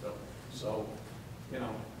to this building. So, you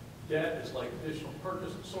know, debt is like additional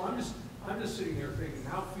purchase. So I'm just sitting here thinking,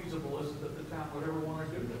 how feasible is it that the town would ever want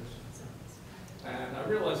to do this? And I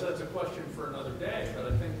realize that's a question for another day, but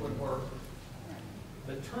I think when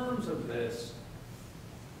the terms of this,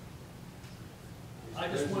 I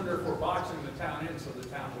just wonder if we're boxing the town in so the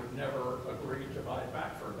town would never agree to buy it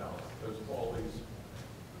back for $1 because of all these.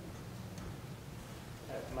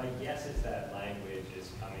 My guess is that language is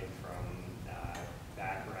coming from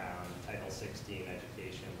background Title 16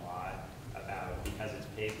 education law about because it's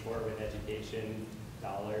paid for with education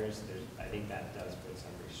dollars. I think that does put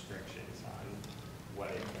some restrictions on what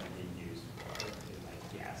it can be used for. Is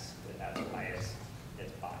my guess that's why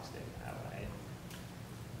it's boxed in that way.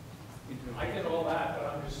 I get all that,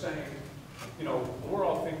 but I'm just saying, you know, we're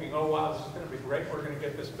all thinking, oh wow, this is going to be great. We're going to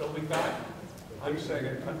get this building back. I'm just saying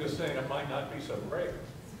it might not be so great.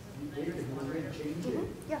 They can change it.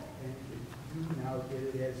 Yeah. And you now get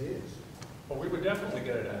it as is. Well, we would definitely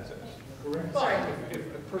get it as is. Correct. But if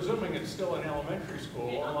presuming it's still an elementary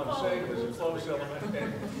school, all I'm saying is it's close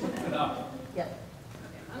elementary. Enough. Yeah.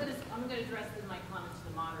 Okay. I'm gonna address my comment to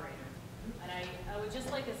the moderator. And I would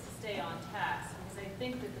just like us to stay on task because I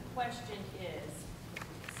think that the question is,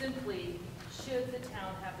 simply, should the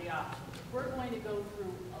town have the option? If we're going to go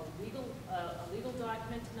through a legal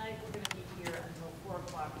document tonight, we're going to be here until 4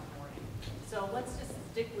 o'clock in the morning. So let's just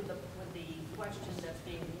stick with the question that's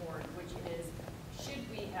being warned, which is, should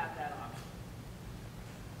we have that option?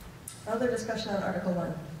 Other discussion on Article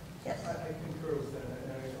 1? Yes. I concur with that,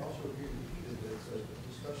 and I also agree with Peter that it's a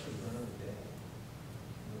discussion for another day.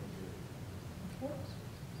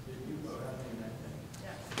 You vote on the amendment.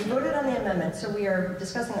 We voted on the amendment, so we are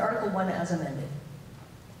discussing Article 1 as amended.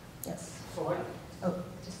 Yes. So Oh,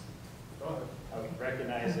 just. Go ahead.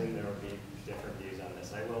 Recognizing there will be different views on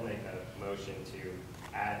this, I will make a motion to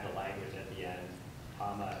add the language at the end,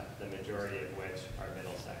 comma, the majority of which are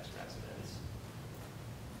Middlesex residents.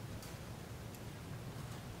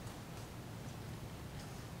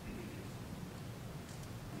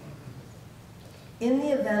 In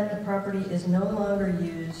the event the property is no longer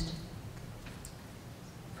used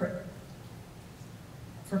for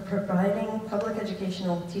providing public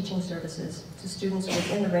educational teaching services to students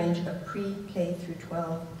within the range of pre-K through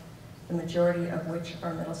 12, the majority of which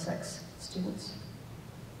are Middlesex students.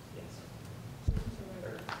 Yes.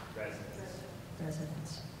 Or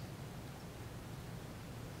Residents.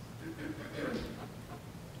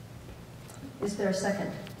 Is there a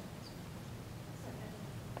second?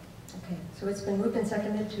 Okay, so it's been moved and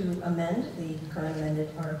seconded to amend the current amended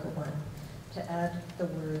Article 1 to add the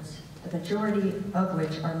words, the majority of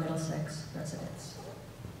which are Middlesex residents.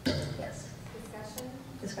 Yes. Discussion?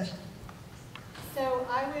 Discussion. So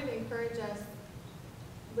I would encourage us,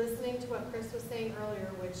 listening to what Chris was saying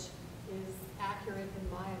earlier, which is accurate in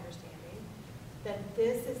my understanding, that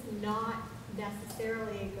this is not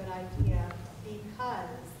necessarily a good idea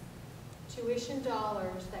because tuition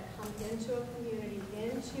dollars that come into a community,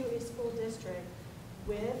 into a school district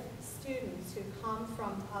with students who come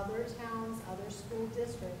from other towns, other school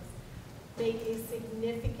districts, make a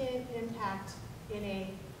significant impact in a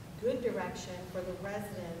good direction for the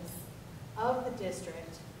residents of the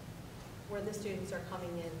district where the students are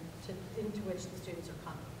coming into which the students are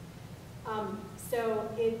coming. So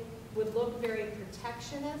it would look very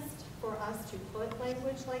protectionist for us to put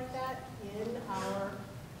language like that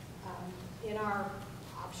in our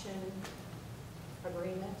option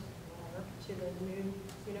agreement, whatever, to the new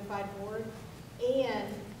unified board.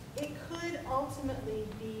 And it could ultimately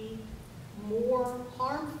be more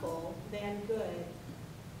harmful than good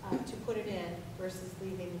to put it in versus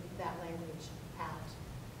leaving that language out.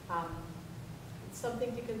 It's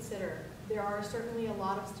something to consider. There are certainly a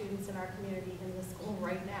lot of students in our community in the school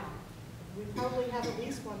right now. We probably have at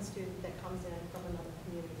least one student that comes in from another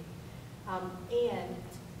community. And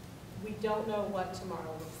we don't know what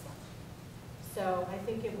tomorrow looks like. So I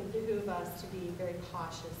think it would behoove us to be very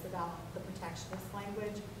cautious about the protectionist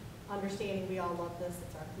language, understanding we all love this,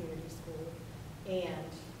 it's our community school,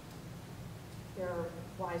 and there are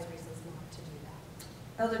wise reasons not to do that.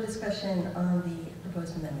 Other discussion on the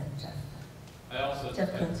proposed amendment, Jeff? I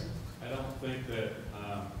don't think that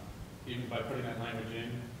even by putting that language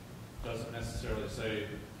in, doesn't necessarily say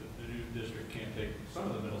that the new district can't take some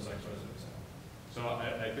of the Middlesex residents out. So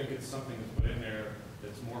I think it's something that's put in there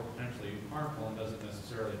that's more potentially harmful and doesn't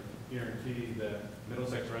necessarily guarantee that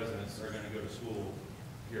Middlesex residents are going to go to school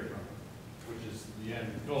here from, which is the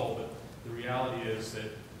end goal. But the reality is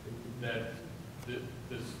that the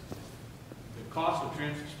cost of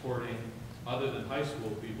transporting other than high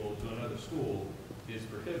school people to another school is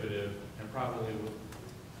prohibitive and probably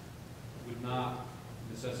would not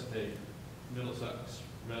necessitate Middlesex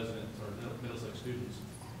residents or Middlesex students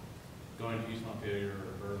going to East Montpelier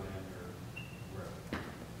or Berlin or wherever.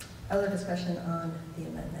 Other discussion on the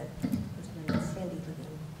amendment? Sandy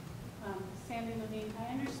Levine. Sandy Levine, I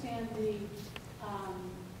understand the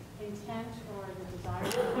intent or the desire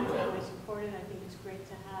to support it. I think it's great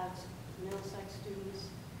to have Middlesex students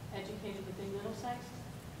educated within Middlesex.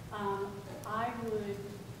 I would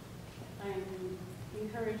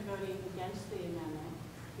encourage voting against the amendment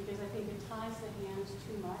because I think it ties the hands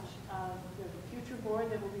too much of the future board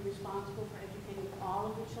that will be responsible for educating all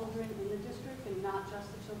of the children in the district and not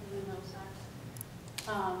just the children in Middlesex.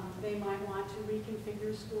 They might want to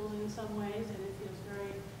reconfigure schools in some ways, and it feels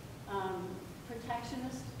very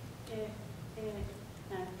protectionist.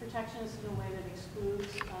 Protectionist in a way that excludes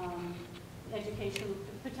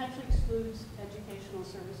potentially excludes educational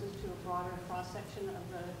services to a broader cross-section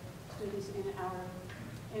of the students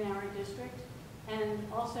in our district. And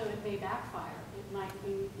also it may backfire. It might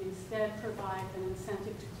instead provide an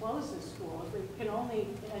incentive to close the school. If we can only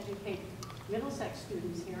educate Middlesex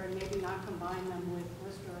students here and maybe not combine them with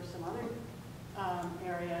Worcester or some other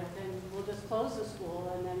area, then we'll just close the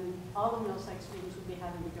school and then all the Middlesex students will be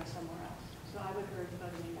having to go somewhere else. So I would urge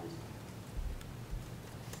voting against.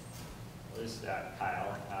 Well, this is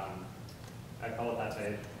Kyle. I called that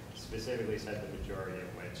I specifically said the majority of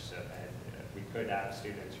which, so that we could have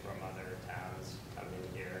students from other towns come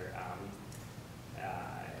in here.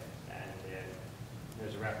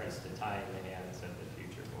 There's a reference to tying the hands of the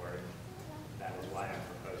future board. That is why I'm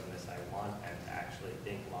proposing this. I want them to actually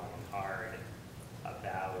think long and hard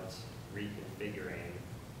about reconfiguring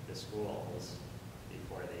the schools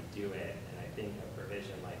before they do it. And I think a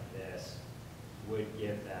provision like this would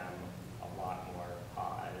give them a lot more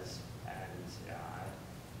pause. And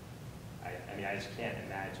I mean, I just can't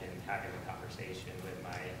imagine having a conversation with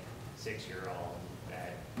my 6-year-old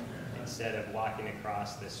that instead of walking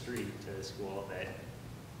across the street to the school that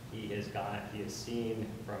he has seen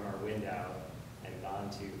from our window and gone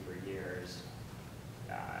to for years,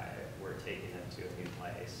 we're taking him to a new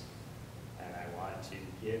place. And I want to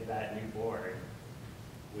give that new board,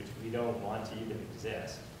 which we don't want to even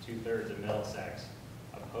exist, 2/3 of Middlesex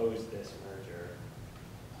oppose this merger.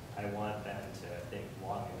 I want them to think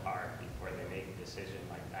long and hard before they make a decision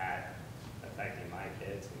like that affecting my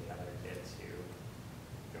kids and the other kids who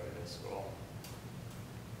go to this school.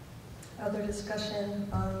 Other discussion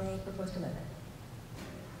on the proposed amendment?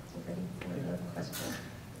 Ready for the question?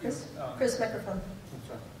 Chris? Chris, microphone. I'm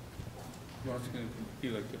sorry. Well, it's going to be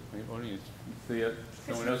like my audience.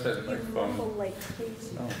 Someone else has a microphone.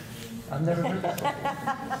 Oh, I've never heard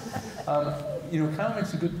that. You know, Kyle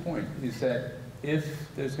makes a good point, is that if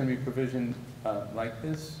there's going to be provision like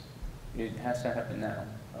this, it has to happen now.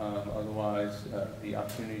 Otherwise, the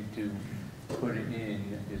opportunity to put it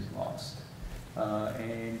in is lost.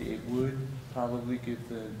 And it would probably give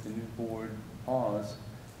the new board pause.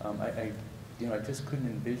 I just couldn't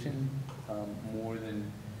envision more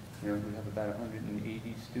than, we have about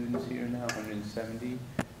 180 students here now, 170.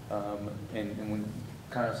 And when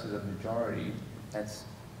Kyle says a majority, that's,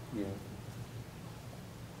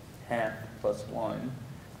 half plus one.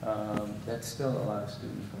 That's still a lot of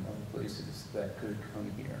students from other places that could come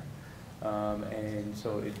here. And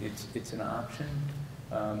so it's an option.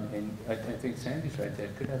 And I think Sandy's right,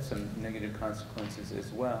 that could have some negative consequences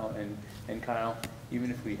as well. And Kyle,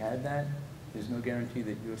 even if we had that, there's no guarantee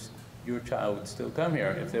that your child would still come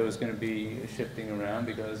here if there was going to be a shifting around,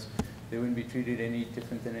 because they wouldn't be treated any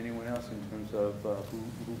different than anyone else in terms of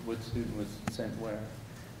what student was sent where.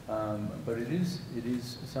 But it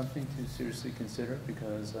is something to seriously consider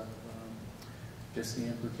because of just the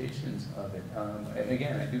implications of it.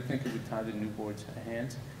 Again, I do think it would tie the new board's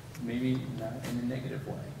hands. Maybe not in a negative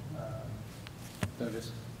way. So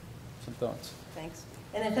just some thoughts. Thanks.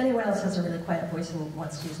 And if anyone else has a really quiet voice and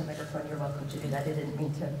wants to use the microphone, you're welcome to do that. I didn't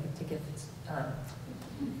mean to give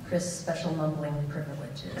Chris special mumbling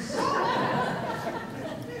privileges.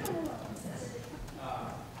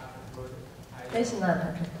 Jason, not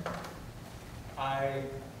Patrick. I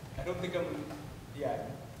don't think I'm,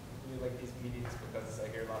 really like these meetings because I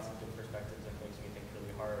hear lots of different perspectives and it makes me think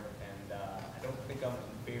really hard. And I don't think I'm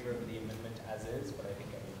in favor of the amendment as is, but I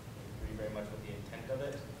think I agree very much with the intent of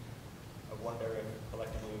it. I wonder if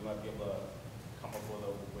collectively we might be able to come up with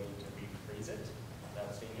a way to rephrase it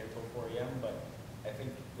without staying here till 4 a.m. But I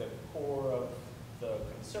think the core of the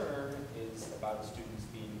concern is about students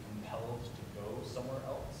being compelled to go somewhere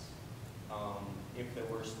else. If there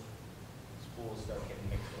were schools start getting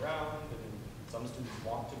mixed around and some students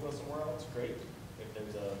want to go somewhere else, great. If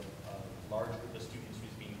there's a large group of students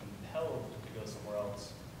who's being compelled to go somewhere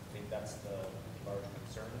else, I think that's the large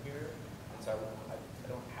concern here. And so I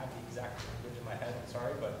don't have the exact language in my head, I'm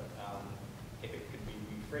sorry, but if it could be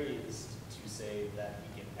rephrased to say that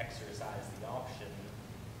we can exercise the option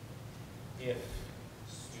if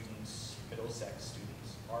students, Middlesex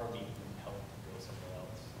students, are being compelled to go somewhere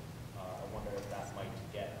else. I wonder if that might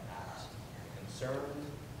get at concern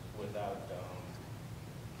without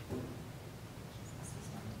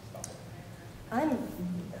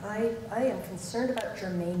I am concerned about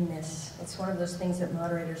germaneness. It's one of those things that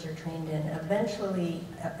moderators are trained in. Eventually,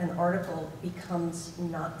 an article becomes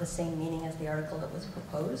not the same meaning as the article that was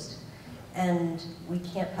proposed, and we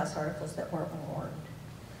can't pass articles that weren't warned.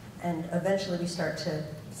 And eventually we start to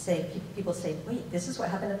say, people say, wait, this is what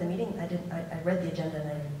happened at the meeting? I read the agenda and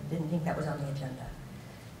I didn't think that was on the agenda.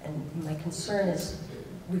 And my concern is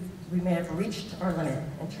we may have reached our limit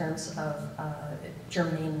in terms of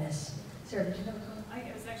germaneness. Sarah, did you have a comment? I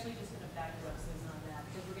was actually just going to back you up, Susan, on that,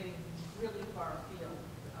 because we're getting really far afield,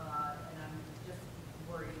 and I'm just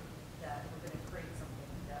worried that we're going to create something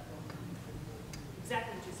that won't be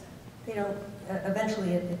exactly what you said. They don't,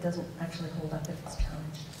 eventually it doesn't actually hold up if it's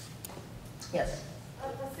challenged. Yes? A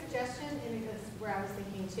suggestion, and because where I was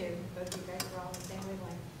thinking too, both you guys are all on the same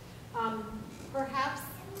wavelength. Perhaps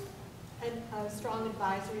a strong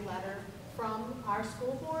advisory letter from our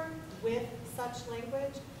school board with such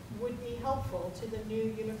language would be helpful to the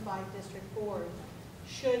new unified district board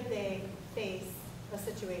should they face a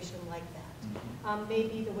situation like that. May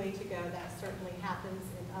be the way to go. That certainly happens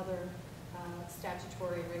in other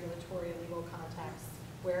statutory, regulatory, legal contexts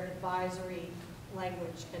where advisory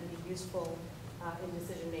language can be useful in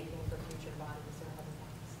decision-making for future bodies or other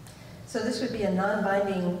bodies. So this would be a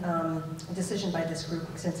non-binding decision by this group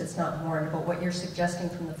since it's not warned, but what you're suggesting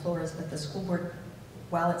from the floor is that the school board,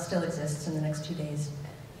 while it still exists in the next 2 days,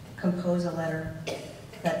 compose a letter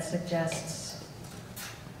that suggests.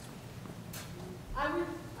 I would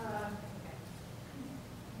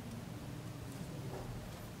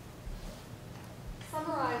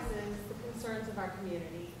summarizes the concerns of our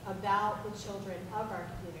community about the children of our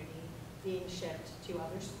community being shipped to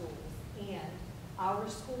other schools and our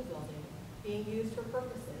school building being used for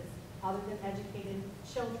purposes other than educating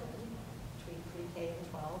children between pre-K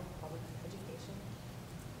and 12, public education.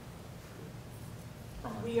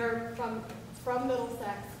 We are from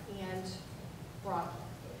Middlesex and Broadway.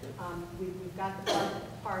 We've got the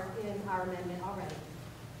part in our amendment already,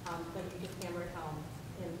 but you can hammer it home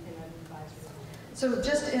in an advisory. So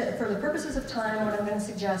just for the purposes of time, what I'm going to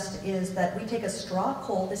suggest is that we take a straw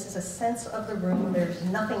poll. This is a sense of the room. There's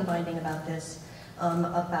nothing binding about this,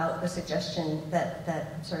 about the suggestion that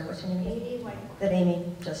sorry, what's your name? Amy that Amy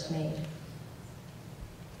just made.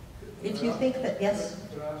 If you think that, yes?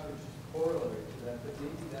 But I was just corollary to that, but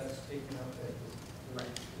maybe that's taken up at the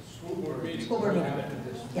school board meeting. School board meeting.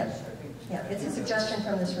 Yeah. Yeah, it's a suggestion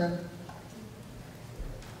from this room.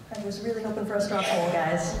 I was really hoping for a straw poll,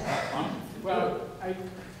 guys. Well,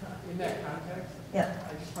 in that context, yeah.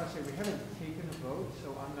 I just want to say we haven't taken a vote,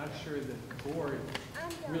 so I'm not sure that the board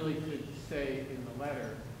really could say in the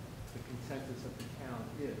letter the consensus of the town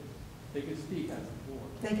is. They could speak as the board.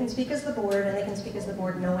 They can speak as the board, and they can speak as the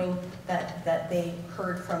board knowing that they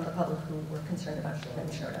heard from the public who were concerned about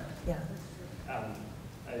them showed up. Yeah.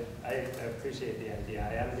 I appreciate the idea.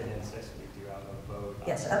 I am going to insist we do have a vote.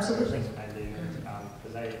 Yes, absolutely. Because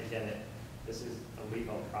this is a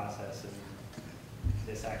legal process, and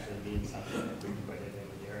this actually means something if we put it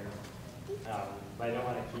in here. But I don't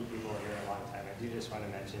want to keep people here a long time. I do just want to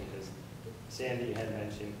mention, because Sandy had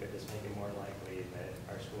mentioned, could this make it more likely that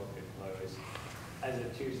our school could close? As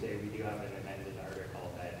of Tuesday, we do have an amended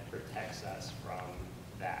article that protects us from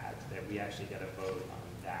that we actually get a vote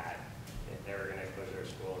on that if they're going to close their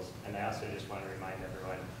schools. And I also just want to remind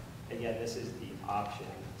everyone, again, this is the option.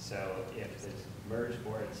 So if the merge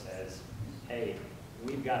board says, hey,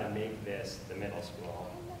 we've got to make this the middle school,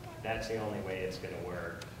 that's the only way it's going to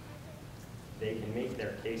work, they can make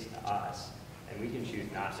their case to us, and we can choose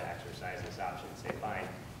not to exercise this option. Say, fine,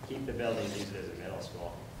 keep the building, use it as a middle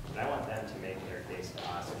school. But I want them to make their case to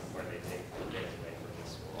us before they take the kids away from the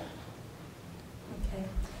school. Okay.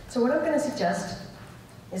 So what I'm going to suggest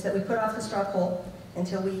is that we put off the straw poll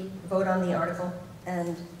until we vote on the article,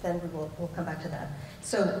 and then we'll come back to that.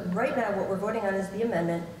 So right now, what we're voting on is the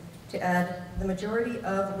amendment to add the majority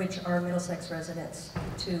of which are Middlesex residents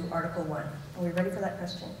to Article 1. Are we ready for that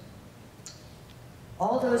question?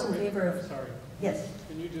 All those in favor of... Sorry. Yes.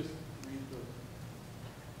 Can you just read the...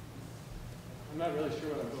 I'm not really sure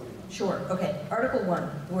what I'm voting on. Sure. Okay. Article 1.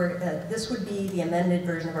 Where, this would be the amended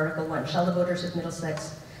version of Article 1. Shall the voters of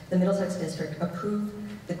Middlesex, the Middlesex District, approve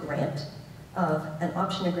the grant of an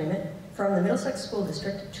option agreement from the Middlesex School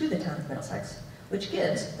District to the town of Middlesex, which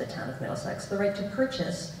gives the town of Middlesex the right to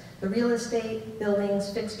purchase the real estate,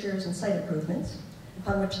 buildings, fixtures, and site improvements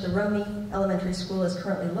upon which the Rumney Elementary School is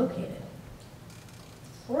currently located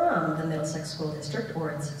from the Middlesex School District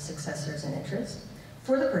or its successors in interest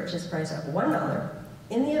for the purchase price of $1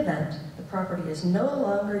 in the event the property is no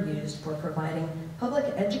longer used for providing public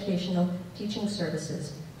educational teaching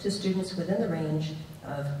services to students within the range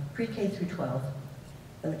of pre-K through 12,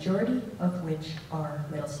 the majority of which are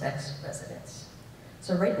Middlesex residents.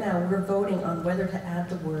 So right now, we're voting on whether to add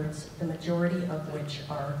the words, the majority of which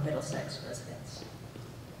are Middlesex residents.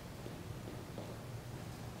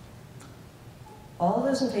 All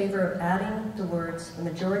those in favor of adding the words, the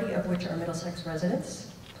majority of which are Middlesex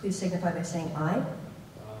residents, please signify by saying aye.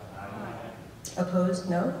 Aye. Opposed,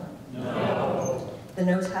 no? No. The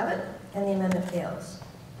noes have it, and the amendment fails.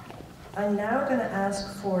 I'm now going to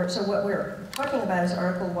ask for, so what we're talking about is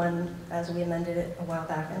Article 1 as we amended it a while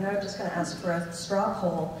back, and now I'm just going to ask for a straw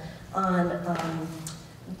poll on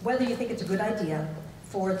whether you think it's a good idea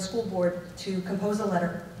for the school board to compose a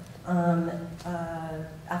letter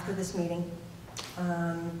after this meeting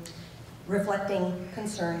reflecting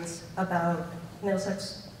concerns about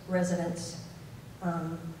Middlesex residents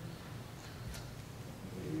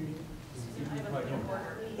I have a point of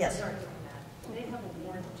order. Yes. Sorry, they have a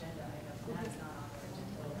warrant agenda item, that's not on their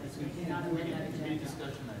agenda. It's not on that agenda.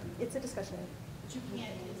 It's a discussion item. But you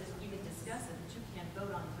can't, you can discuss it, but you can't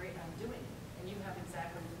vote on doing it. And you have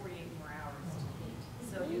exactly 48 more hours to meet.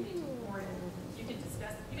 So you need more, you can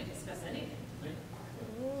discuss anything. But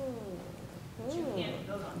you can't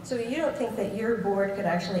vote on it. So you don't think that your board could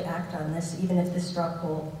actually act on this, even if this straw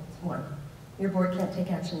poll won? Your board can't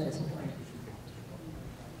take action that isn't important?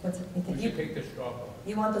 What's it? You think We should take the straw poll.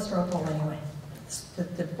 you want the straw poll anyway?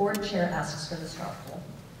 The board chair asks for the straw poll.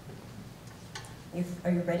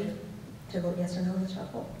 Are you ready to vote yes or no on the straw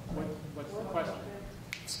poll? What's the question?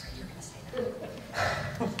 You're going to say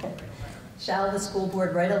that. Shall the school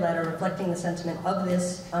board write a letter reflecting the sentiment of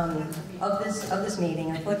this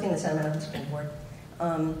meeting, reflecting the sentiment of the school board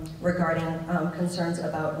regarding concerns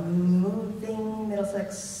about moving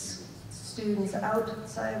Middlesex students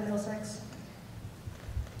outside of Middlesex?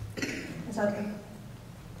 Is that good?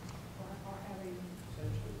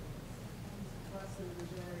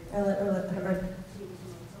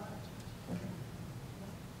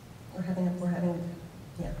 We're having,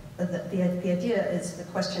 yeah. The idea is the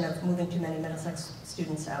question of moving too many Middlesex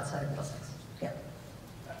students outside of Middlesex. Yeah.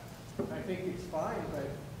 I think it's fine, but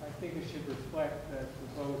I think it should reflect that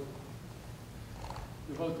the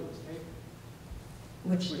vote that was taken.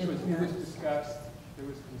 It was discussed, there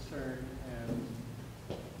was concern, and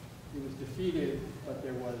it was defeated, but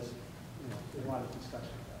there was, a lot of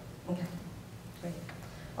discussion about it. Okay, great.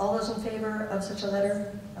 All those in favor of such a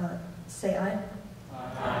letter, say aye.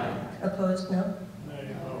 Aye. Opposed, no?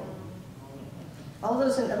 No. All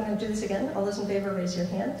those I'm going to do this again. All those in favor, raise your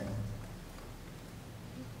hand.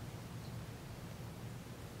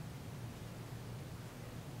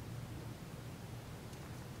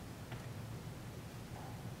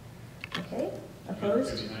 Okay,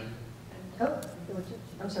 opposed? Oh,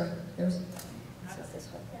 I'm sorry, there was, this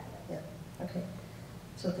one. Yeah, okay.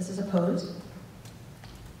 So this is opposed.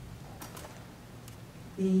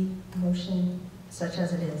 The motion, such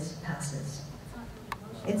as it is, passes.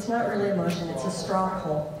 It's not really a motion, it's a straw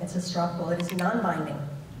poll. It's a straw poll. It is non-binding.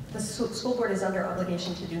 The school board is under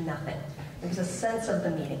obligation to do nothing. There's a sense of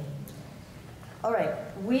the meeting. All right,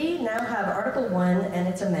 we now have Article 1 and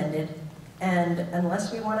it's amended, and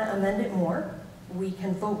unless we want to amend it more, we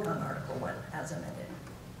can vote on Article 1 as amended.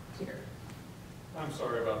 Peter. I'm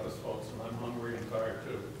sorry about this, folks, and I'm hungry and tired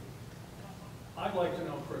too. I'd like to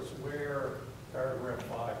know, Chris, where paragraph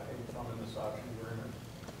 5 came from in this option agreement.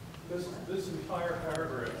 This entire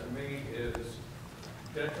paragraph to me is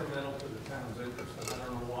detrimental to the town's interest, and I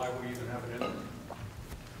don't know why we even have it in there.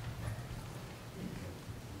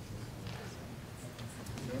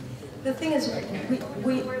 The thing is,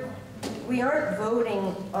 we aren't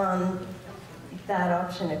voting on that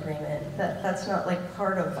option agreement. That's not like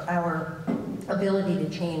part of our ability to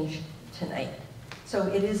change tonight. So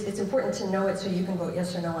it's important to know it so you can vote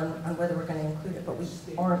yes or no on whether we're going to include it, but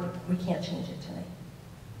we can't change it tonight.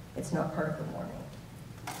 It's not part of the warning.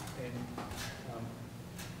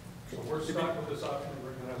 So we're stuck with this option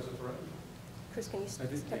agreement as it's written. Chris, can you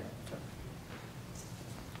step?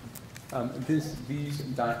 These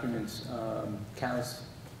documents, the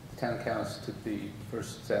town council took the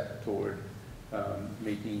first step toward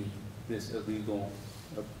making this illegal,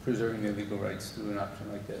 preserving their legal rights through an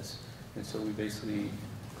option like this. And so we basically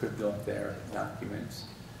cribbed off their documents,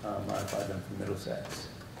 modified them from Middlesex.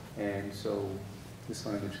 And so this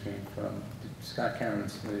language came from Scott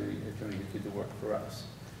Cameron's the attorney who did the work for us.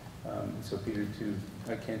 So Peter, too,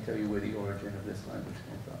 I can't tell you where the origin of this language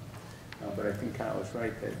came from. But I think Kyle was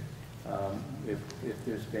right that if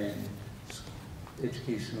there's been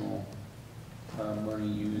educational money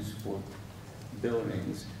used for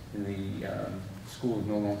buildings and the school is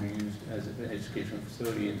no longer used as an educational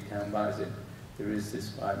facility and the town buys it, there is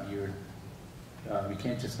this 5-year, you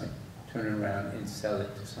can't just like turn it around and sell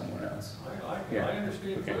it to someone else. I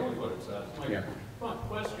understand clearly what it says. My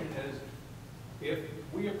question is, if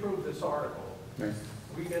we approve this article,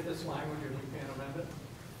 we get this language and we can't amend it?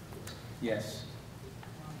 Yes.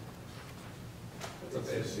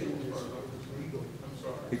 It's legal. I'm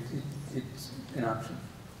sorry. It's an option.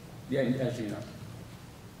 Yeah, as you know.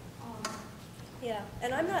 Yeah,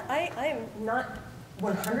 and I am not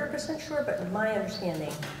 100% sure, but my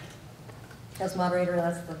understanding as moderator,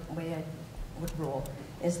 that's the way I would rule,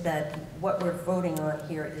 is that what we're voting on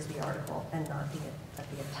here is the article and not the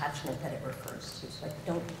attachment that it refers to. So I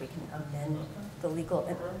don't think we can amend the legal.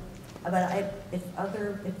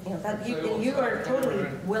 You are totally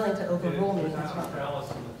willing to overrule me. The town of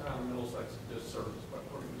Dallas and the town of Middlesex disservice by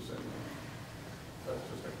putting this in. That's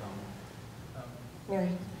just a comment.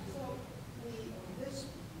 Mary. So this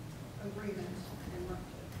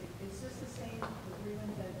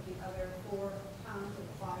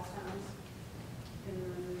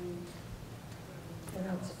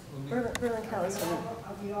Berlin, Calais.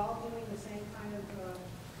 Are we all doing the same kind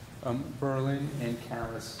of, Berlin and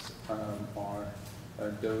Calais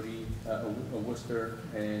are Doty, Worcester,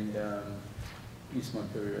 and East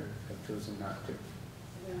Montpelier have chosen not to.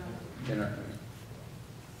 They're not doing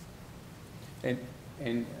it.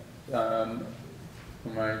 And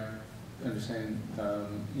from my understanding,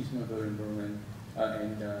 East Montpelier and Berlin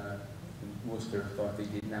and Worcester thought they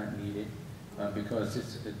did not need it because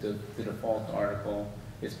it's the default article.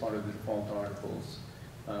 It's part of the default articles.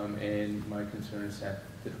 And my concern is that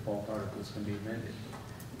the default articles can be amended.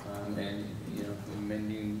 And, you know,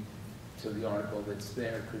 amending to the article that's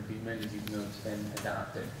there could be amended even though it's been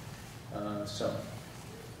adopted. So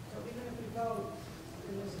even if we vote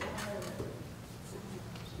in this environment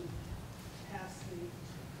to pass the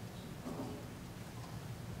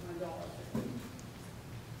 $1,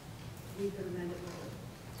 we could amend it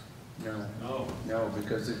later? no,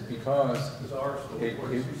 because ours it,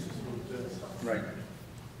 right.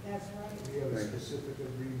 That's right. We have a Right. specific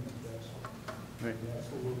agreement, Right. that's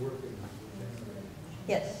what we're working on.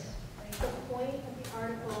 Yes. The point of the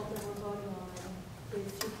article that we're voting on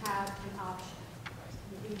is to have an option.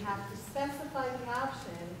 We have to specify the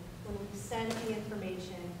option when we send the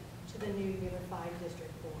information to the new Unified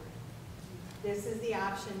District Board. This is the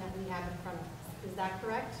option that we have in front of us. Is that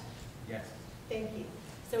correct? Yes. Thank you.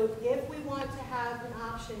 So if we want to have an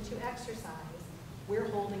option to exercise, we're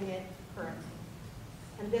holding it currently.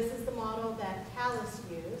 And this is the model that Calais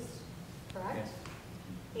used, correct? Yes.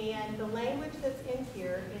 And the language that's in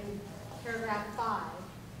here in paragraph 5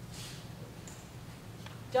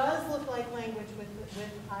 does look like language with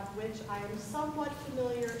which I am somewhat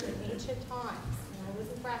familiar in ancient times when I was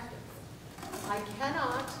in practice. I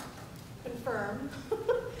cannot confirm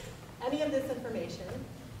any of this information,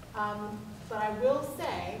 but I will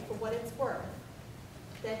say, for what it's worth,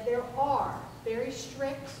 that there are very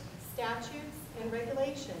strict statutes and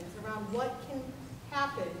regulations around what can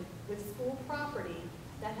happen with school property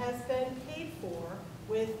that has been paid for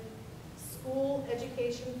with school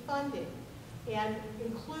education funding, and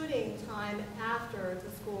including time after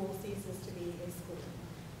the school ceases to be a school.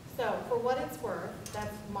 So for what it's worth,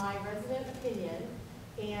 that's my resident opinion,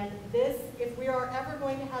 and this, if we are ever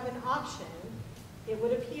going to have an option, it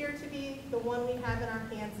would appear to be the one we have in our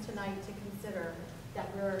hands tonight to consider that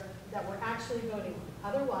we're actually voting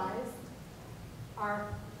on. Otherwise,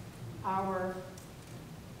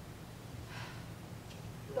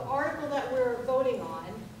 the article that we're voting on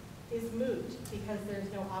is moot because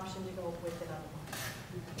there's no option to go with it otherwise.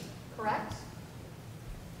 Correct?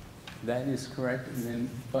 That is correct, and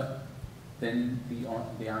then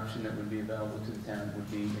the option that would be available to the town would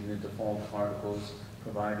be in the default articles,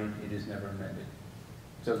 provided it is never amended.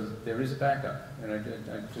 So there is a backup, and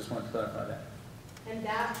I just want to clarify that. And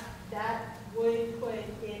that would put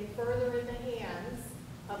it further in the hands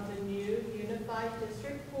of the new Unified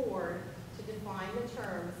District Board to define the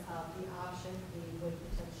terms of the option we would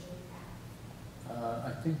potentially have.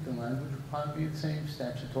 I think the language would probably be the same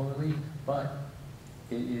statutorily, but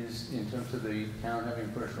it is, in terms of the town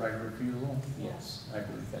having first right of refusal, yes, I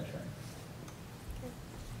believe that's right.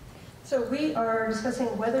 So we are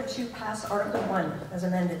discussing whether to pass Article 1 as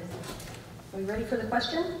amended. Are we ready for the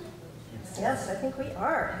question? Yes, I think we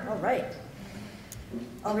are. All right.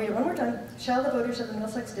 I'll read it one more time. Shall the voters of the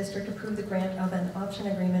Middlesex District approve the grant of an option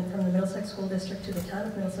agreement from the Middlesex School District to the Town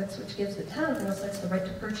of Middlesex, which gives the Town of Middlesex the right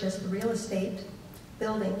to purchase the real estate,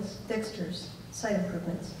 buildings, fixtures, site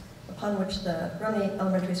improvements, upon which the Romney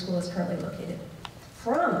Elementary School is currently located,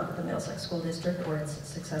 from the Middlesex School District or its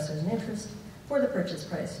successors in interest, for the purchase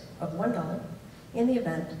price of $1 in the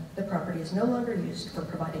event the property is no longer used for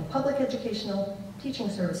providing public educational teaching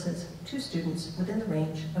services to students within the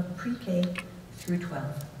range of pre-K through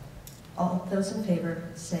 12. All those in favor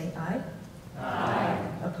say aye. Aye.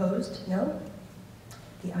 Opposed? No?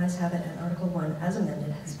 The ayes have it, and Article 1, as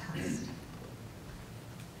amended, has passed.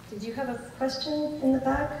 Did you have a question in the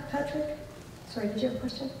back, Patrick? Sorry, did you have a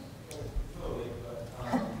question? Totally, but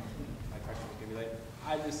my question was gonna be like,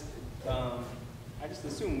 I just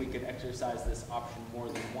assume we could exercise this option more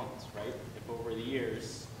than once, right? If over the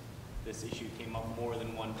years this issue came up more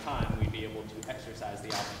than one time, we'd be able to exercise the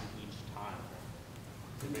option each time.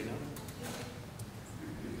 Anybody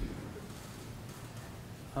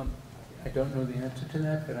know? I don't know the answer to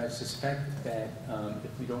that, but I suspect that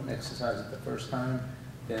if we don't exercise it the first time,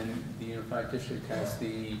 then the Unified District has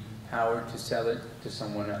the power to sell it to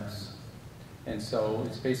someone else. And so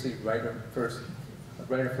it's basically right of first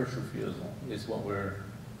refusal is what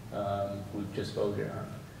we've just voted on.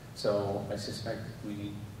 So I suspect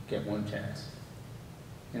we get one chance,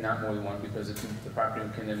 and not more than one, because the property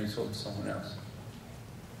can then be sold to someone else.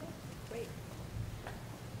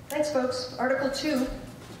 Thanks, folks. Article 2,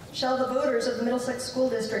 shall the voters of the Middlesex School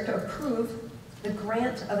District approve the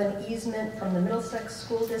grant of an easement from the Middlesex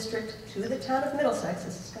School District to the town of Middlesex,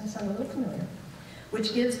 this is going to sound a little familiar,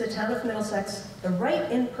 which gives the town of Middlesex the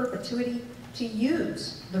right in perpetuity to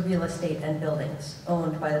use the real estate and buildings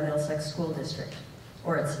owned by the Middlesex School District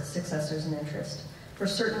or its successors in interest for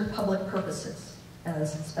certain public purposes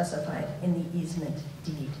as specified in the easement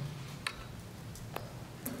deed.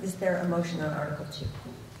 Is there a motion on Article 2?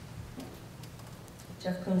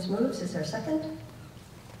 Jeff Koons moves. Is there a second?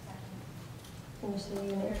 Can you say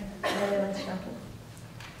your name? Marianne second.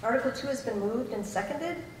 Article 2 has been moved and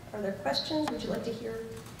seconded. Are there questions? Would you like to hear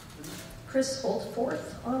Chris hold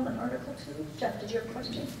forth on Article 2? Jeff, did you have a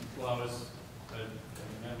question? Well, it was an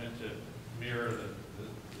amendment to mirror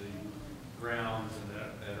the grounds and that,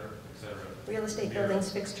 et cetera. Real estate,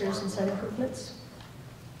 buildings, fixtures, and site improvements.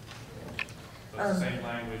 So it's the same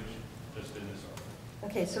language, just in this article.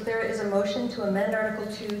 Okay, so there is a motion to amend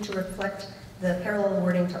Article 2 to reflect the parallel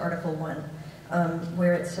wording to Article 1,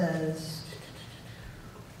 where it says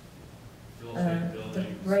the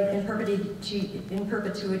right in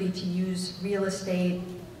perpetuity to use real estate,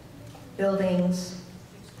 buildings,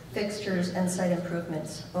 fixtures, and site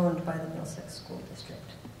improvements owned by the Middlesex School District.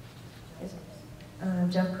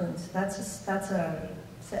 Jeff Koons,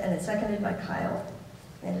 and it's seconded by Kyle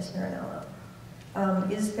Landis-Marinello.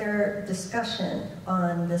 Is there discussion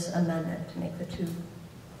on this amendment to make the two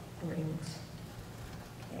rings?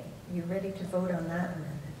 Okay, are you ready to vote on that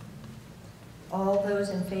amendment? All those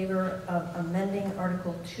in favor of amending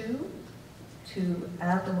Article 2 to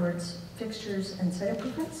add the words fixtures and site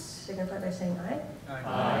improvements, signify by saying aye. Aye.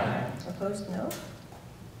 Aye. Opposed, no?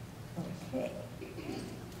 Okay.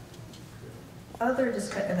 Other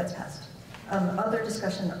discussion, that's passed. Other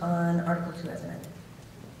discussion on Article 2 as amended.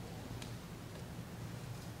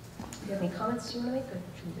 Do you have any comments you want to make, or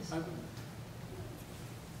should we just?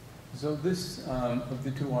 So this, of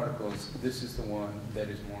the two articles, this is the one that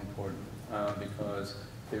is more important because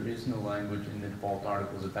there is no language in the default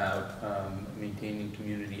articles about maintaining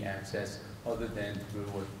community access other than through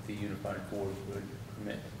what the Unified Board would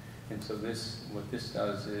permit. And so this, what this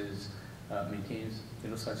does is maintains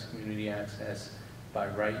Middlesex community access by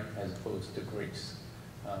right as opposed to grace.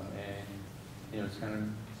 And, you know, it's kind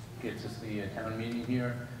of gets us the town meeting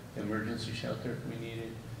here, the emergency shelter if we need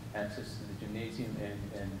it, access to the gymnasium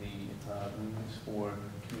and the rooms for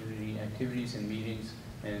community activities and meetings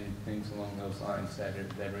and things along those lines that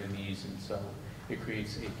are in the easement. So it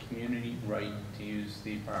creates a community right to use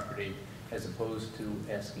the property as opposed to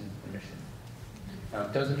asking permission.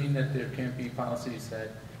 It doesn't mean that there can't be policies that,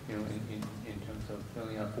 you know, in terms of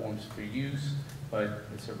filling out forms for use, but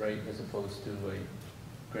it's a right as opposed to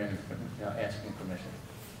a grant, asking permission.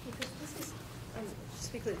 This is,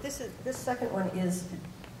 just be clear, this second one is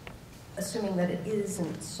assuming that it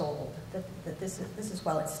isn't sold, that this is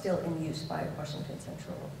while it's still in use by Washington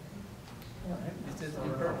Central. You know, This is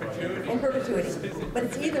in perpetuity. in perpetuity, but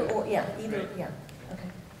it's either or, yeah, okay,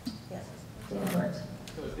 yes. David Lawrence.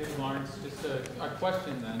 So David Lawrence, just a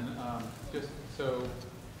question then, just so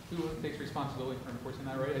who takes responsibility for enforcing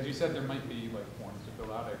that right? As you said, there might be like forms to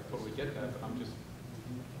fill out, I totally get that, but I'm just,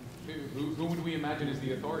 who would we imagine is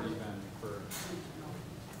the authority then for?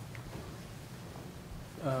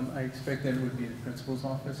 I expect that it would be the principal's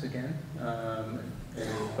office again,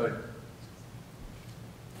 but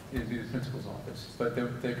it would be the principal's office. But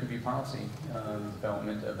there could be policy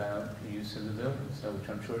development about the use of the building, so which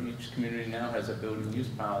I'm sure each community now has a building use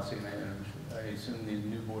policy, and I assume the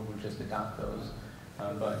new board would just adopt those.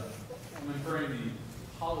 But I'm inferring the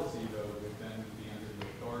policy though would then be under the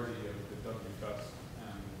authority of the WCUS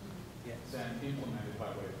and then implemented by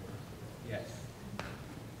way of the principal. yes.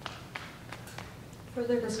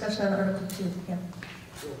 Further discussion on Article 2, yeah.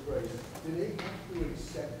 So, Bryce, do they have to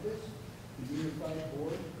accept this, the unified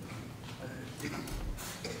board?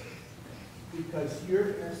 Because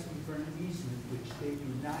you're asking for an easement which they do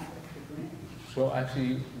not have to grant. Well,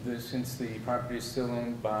 actually, since the property is still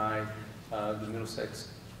owned by the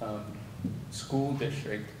Middlesex School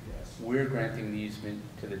District, we're granting the easement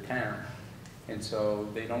to the town. And so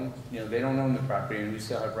they don't, they don't own the property, and we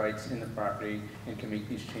still have rights in the property and can make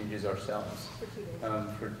these changes ourselves. For 2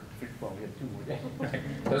 days. Well, we have 2 more days.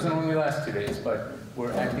 Right? Doesn't only last 2 days, but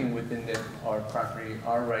we're acting within our property,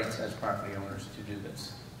 our rights as property owners to do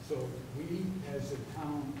this. So we, as a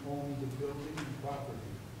town, own the building and property.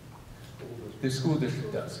 The school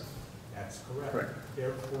district does. That's correct. Correct.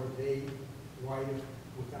 Therefore, they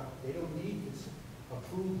don't need to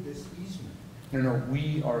approve this easement. No,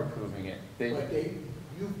 we are approving it. But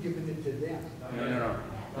you've given it to them. No,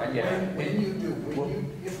 not yet. When you do,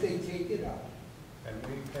 if they take it up, and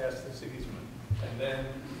we pass this easement, and then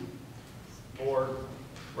board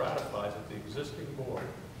ratifies it, the existing board,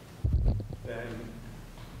 then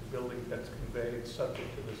the building gets conveyed subject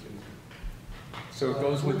to this easement. So it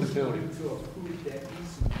goes with the building. To approve that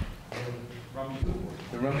easement.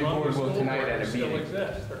 The Rumney Board will tonight at a Still meeting.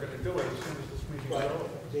 exists, they're gonna do it as soon as this meeting is over.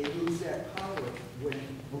 They lose that power when.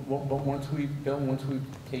 But once we've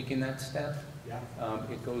taken that step, Yeah.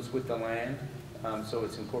 it goes with the land, so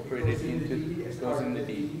it's incorporated into, it goes in the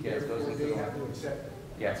deed. Yeah, it goes into They the have land. to accept it.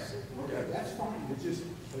 Yes. Okay, that's fine, it's just,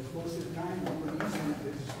 as most of the time, when we're using it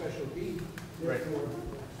as a special deed, Right. therefore,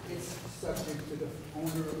 it's subject to the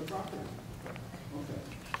owner of the property. Okay.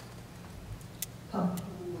 Paul?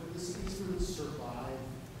 Would this easement survive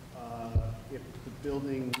if the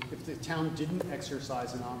building, if the town didn't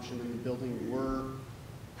exercise an option and the building were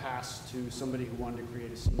passed to somebody who wanted to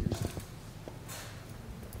create a senior center?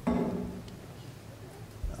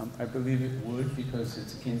 I believe it would because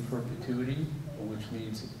it's in perpetuity, which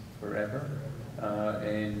means forever.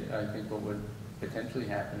 And I think what would potentially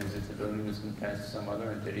happen is if the building was going to pass to some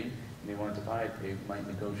other entity and they wanted to buy it, they might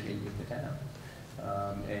negotiate with the town.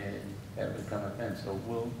 And that would become a fence. So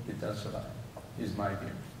it does survive, is my view.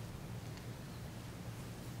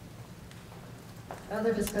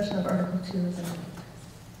 Other discussion of Article 2 is amended.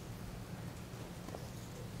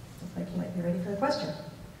 Looks like you might be ready for the question.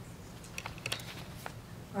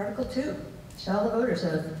 Article 2, shall the voters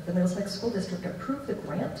of the Middlesex School District approve the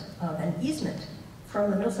grant of an easement from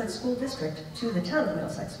the Middlesex School District to the town of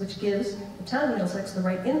Middlesex, which gives the town of Middlesex the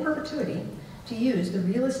right in perpetuity to use the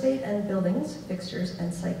real estate and buildings, fixtures,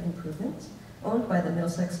 and site improvements owned by the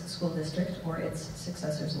Middlesex School District or its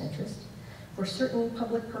successors in interest for certain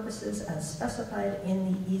public purposes as specified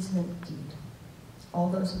in the easement deed. All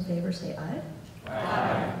those in favor say aye.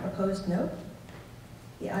 Aye. Opposed, no.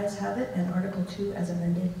 The ayes have it, and Article 2 as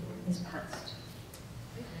amended is passed.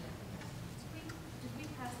 Did we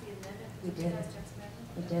pass the amendment? We did.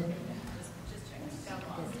 We did. Just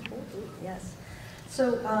checking. Yes.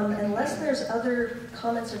 So unless there's other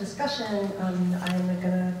comments or discussion, I'm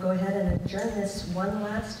going to go ahead and adjourn this one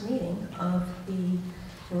last meeting of the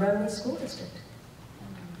Rumney School District.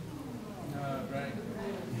 Right.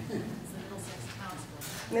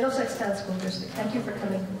 Middlesex Town School District. Thank you for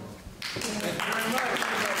coming. Thank you very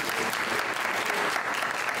much.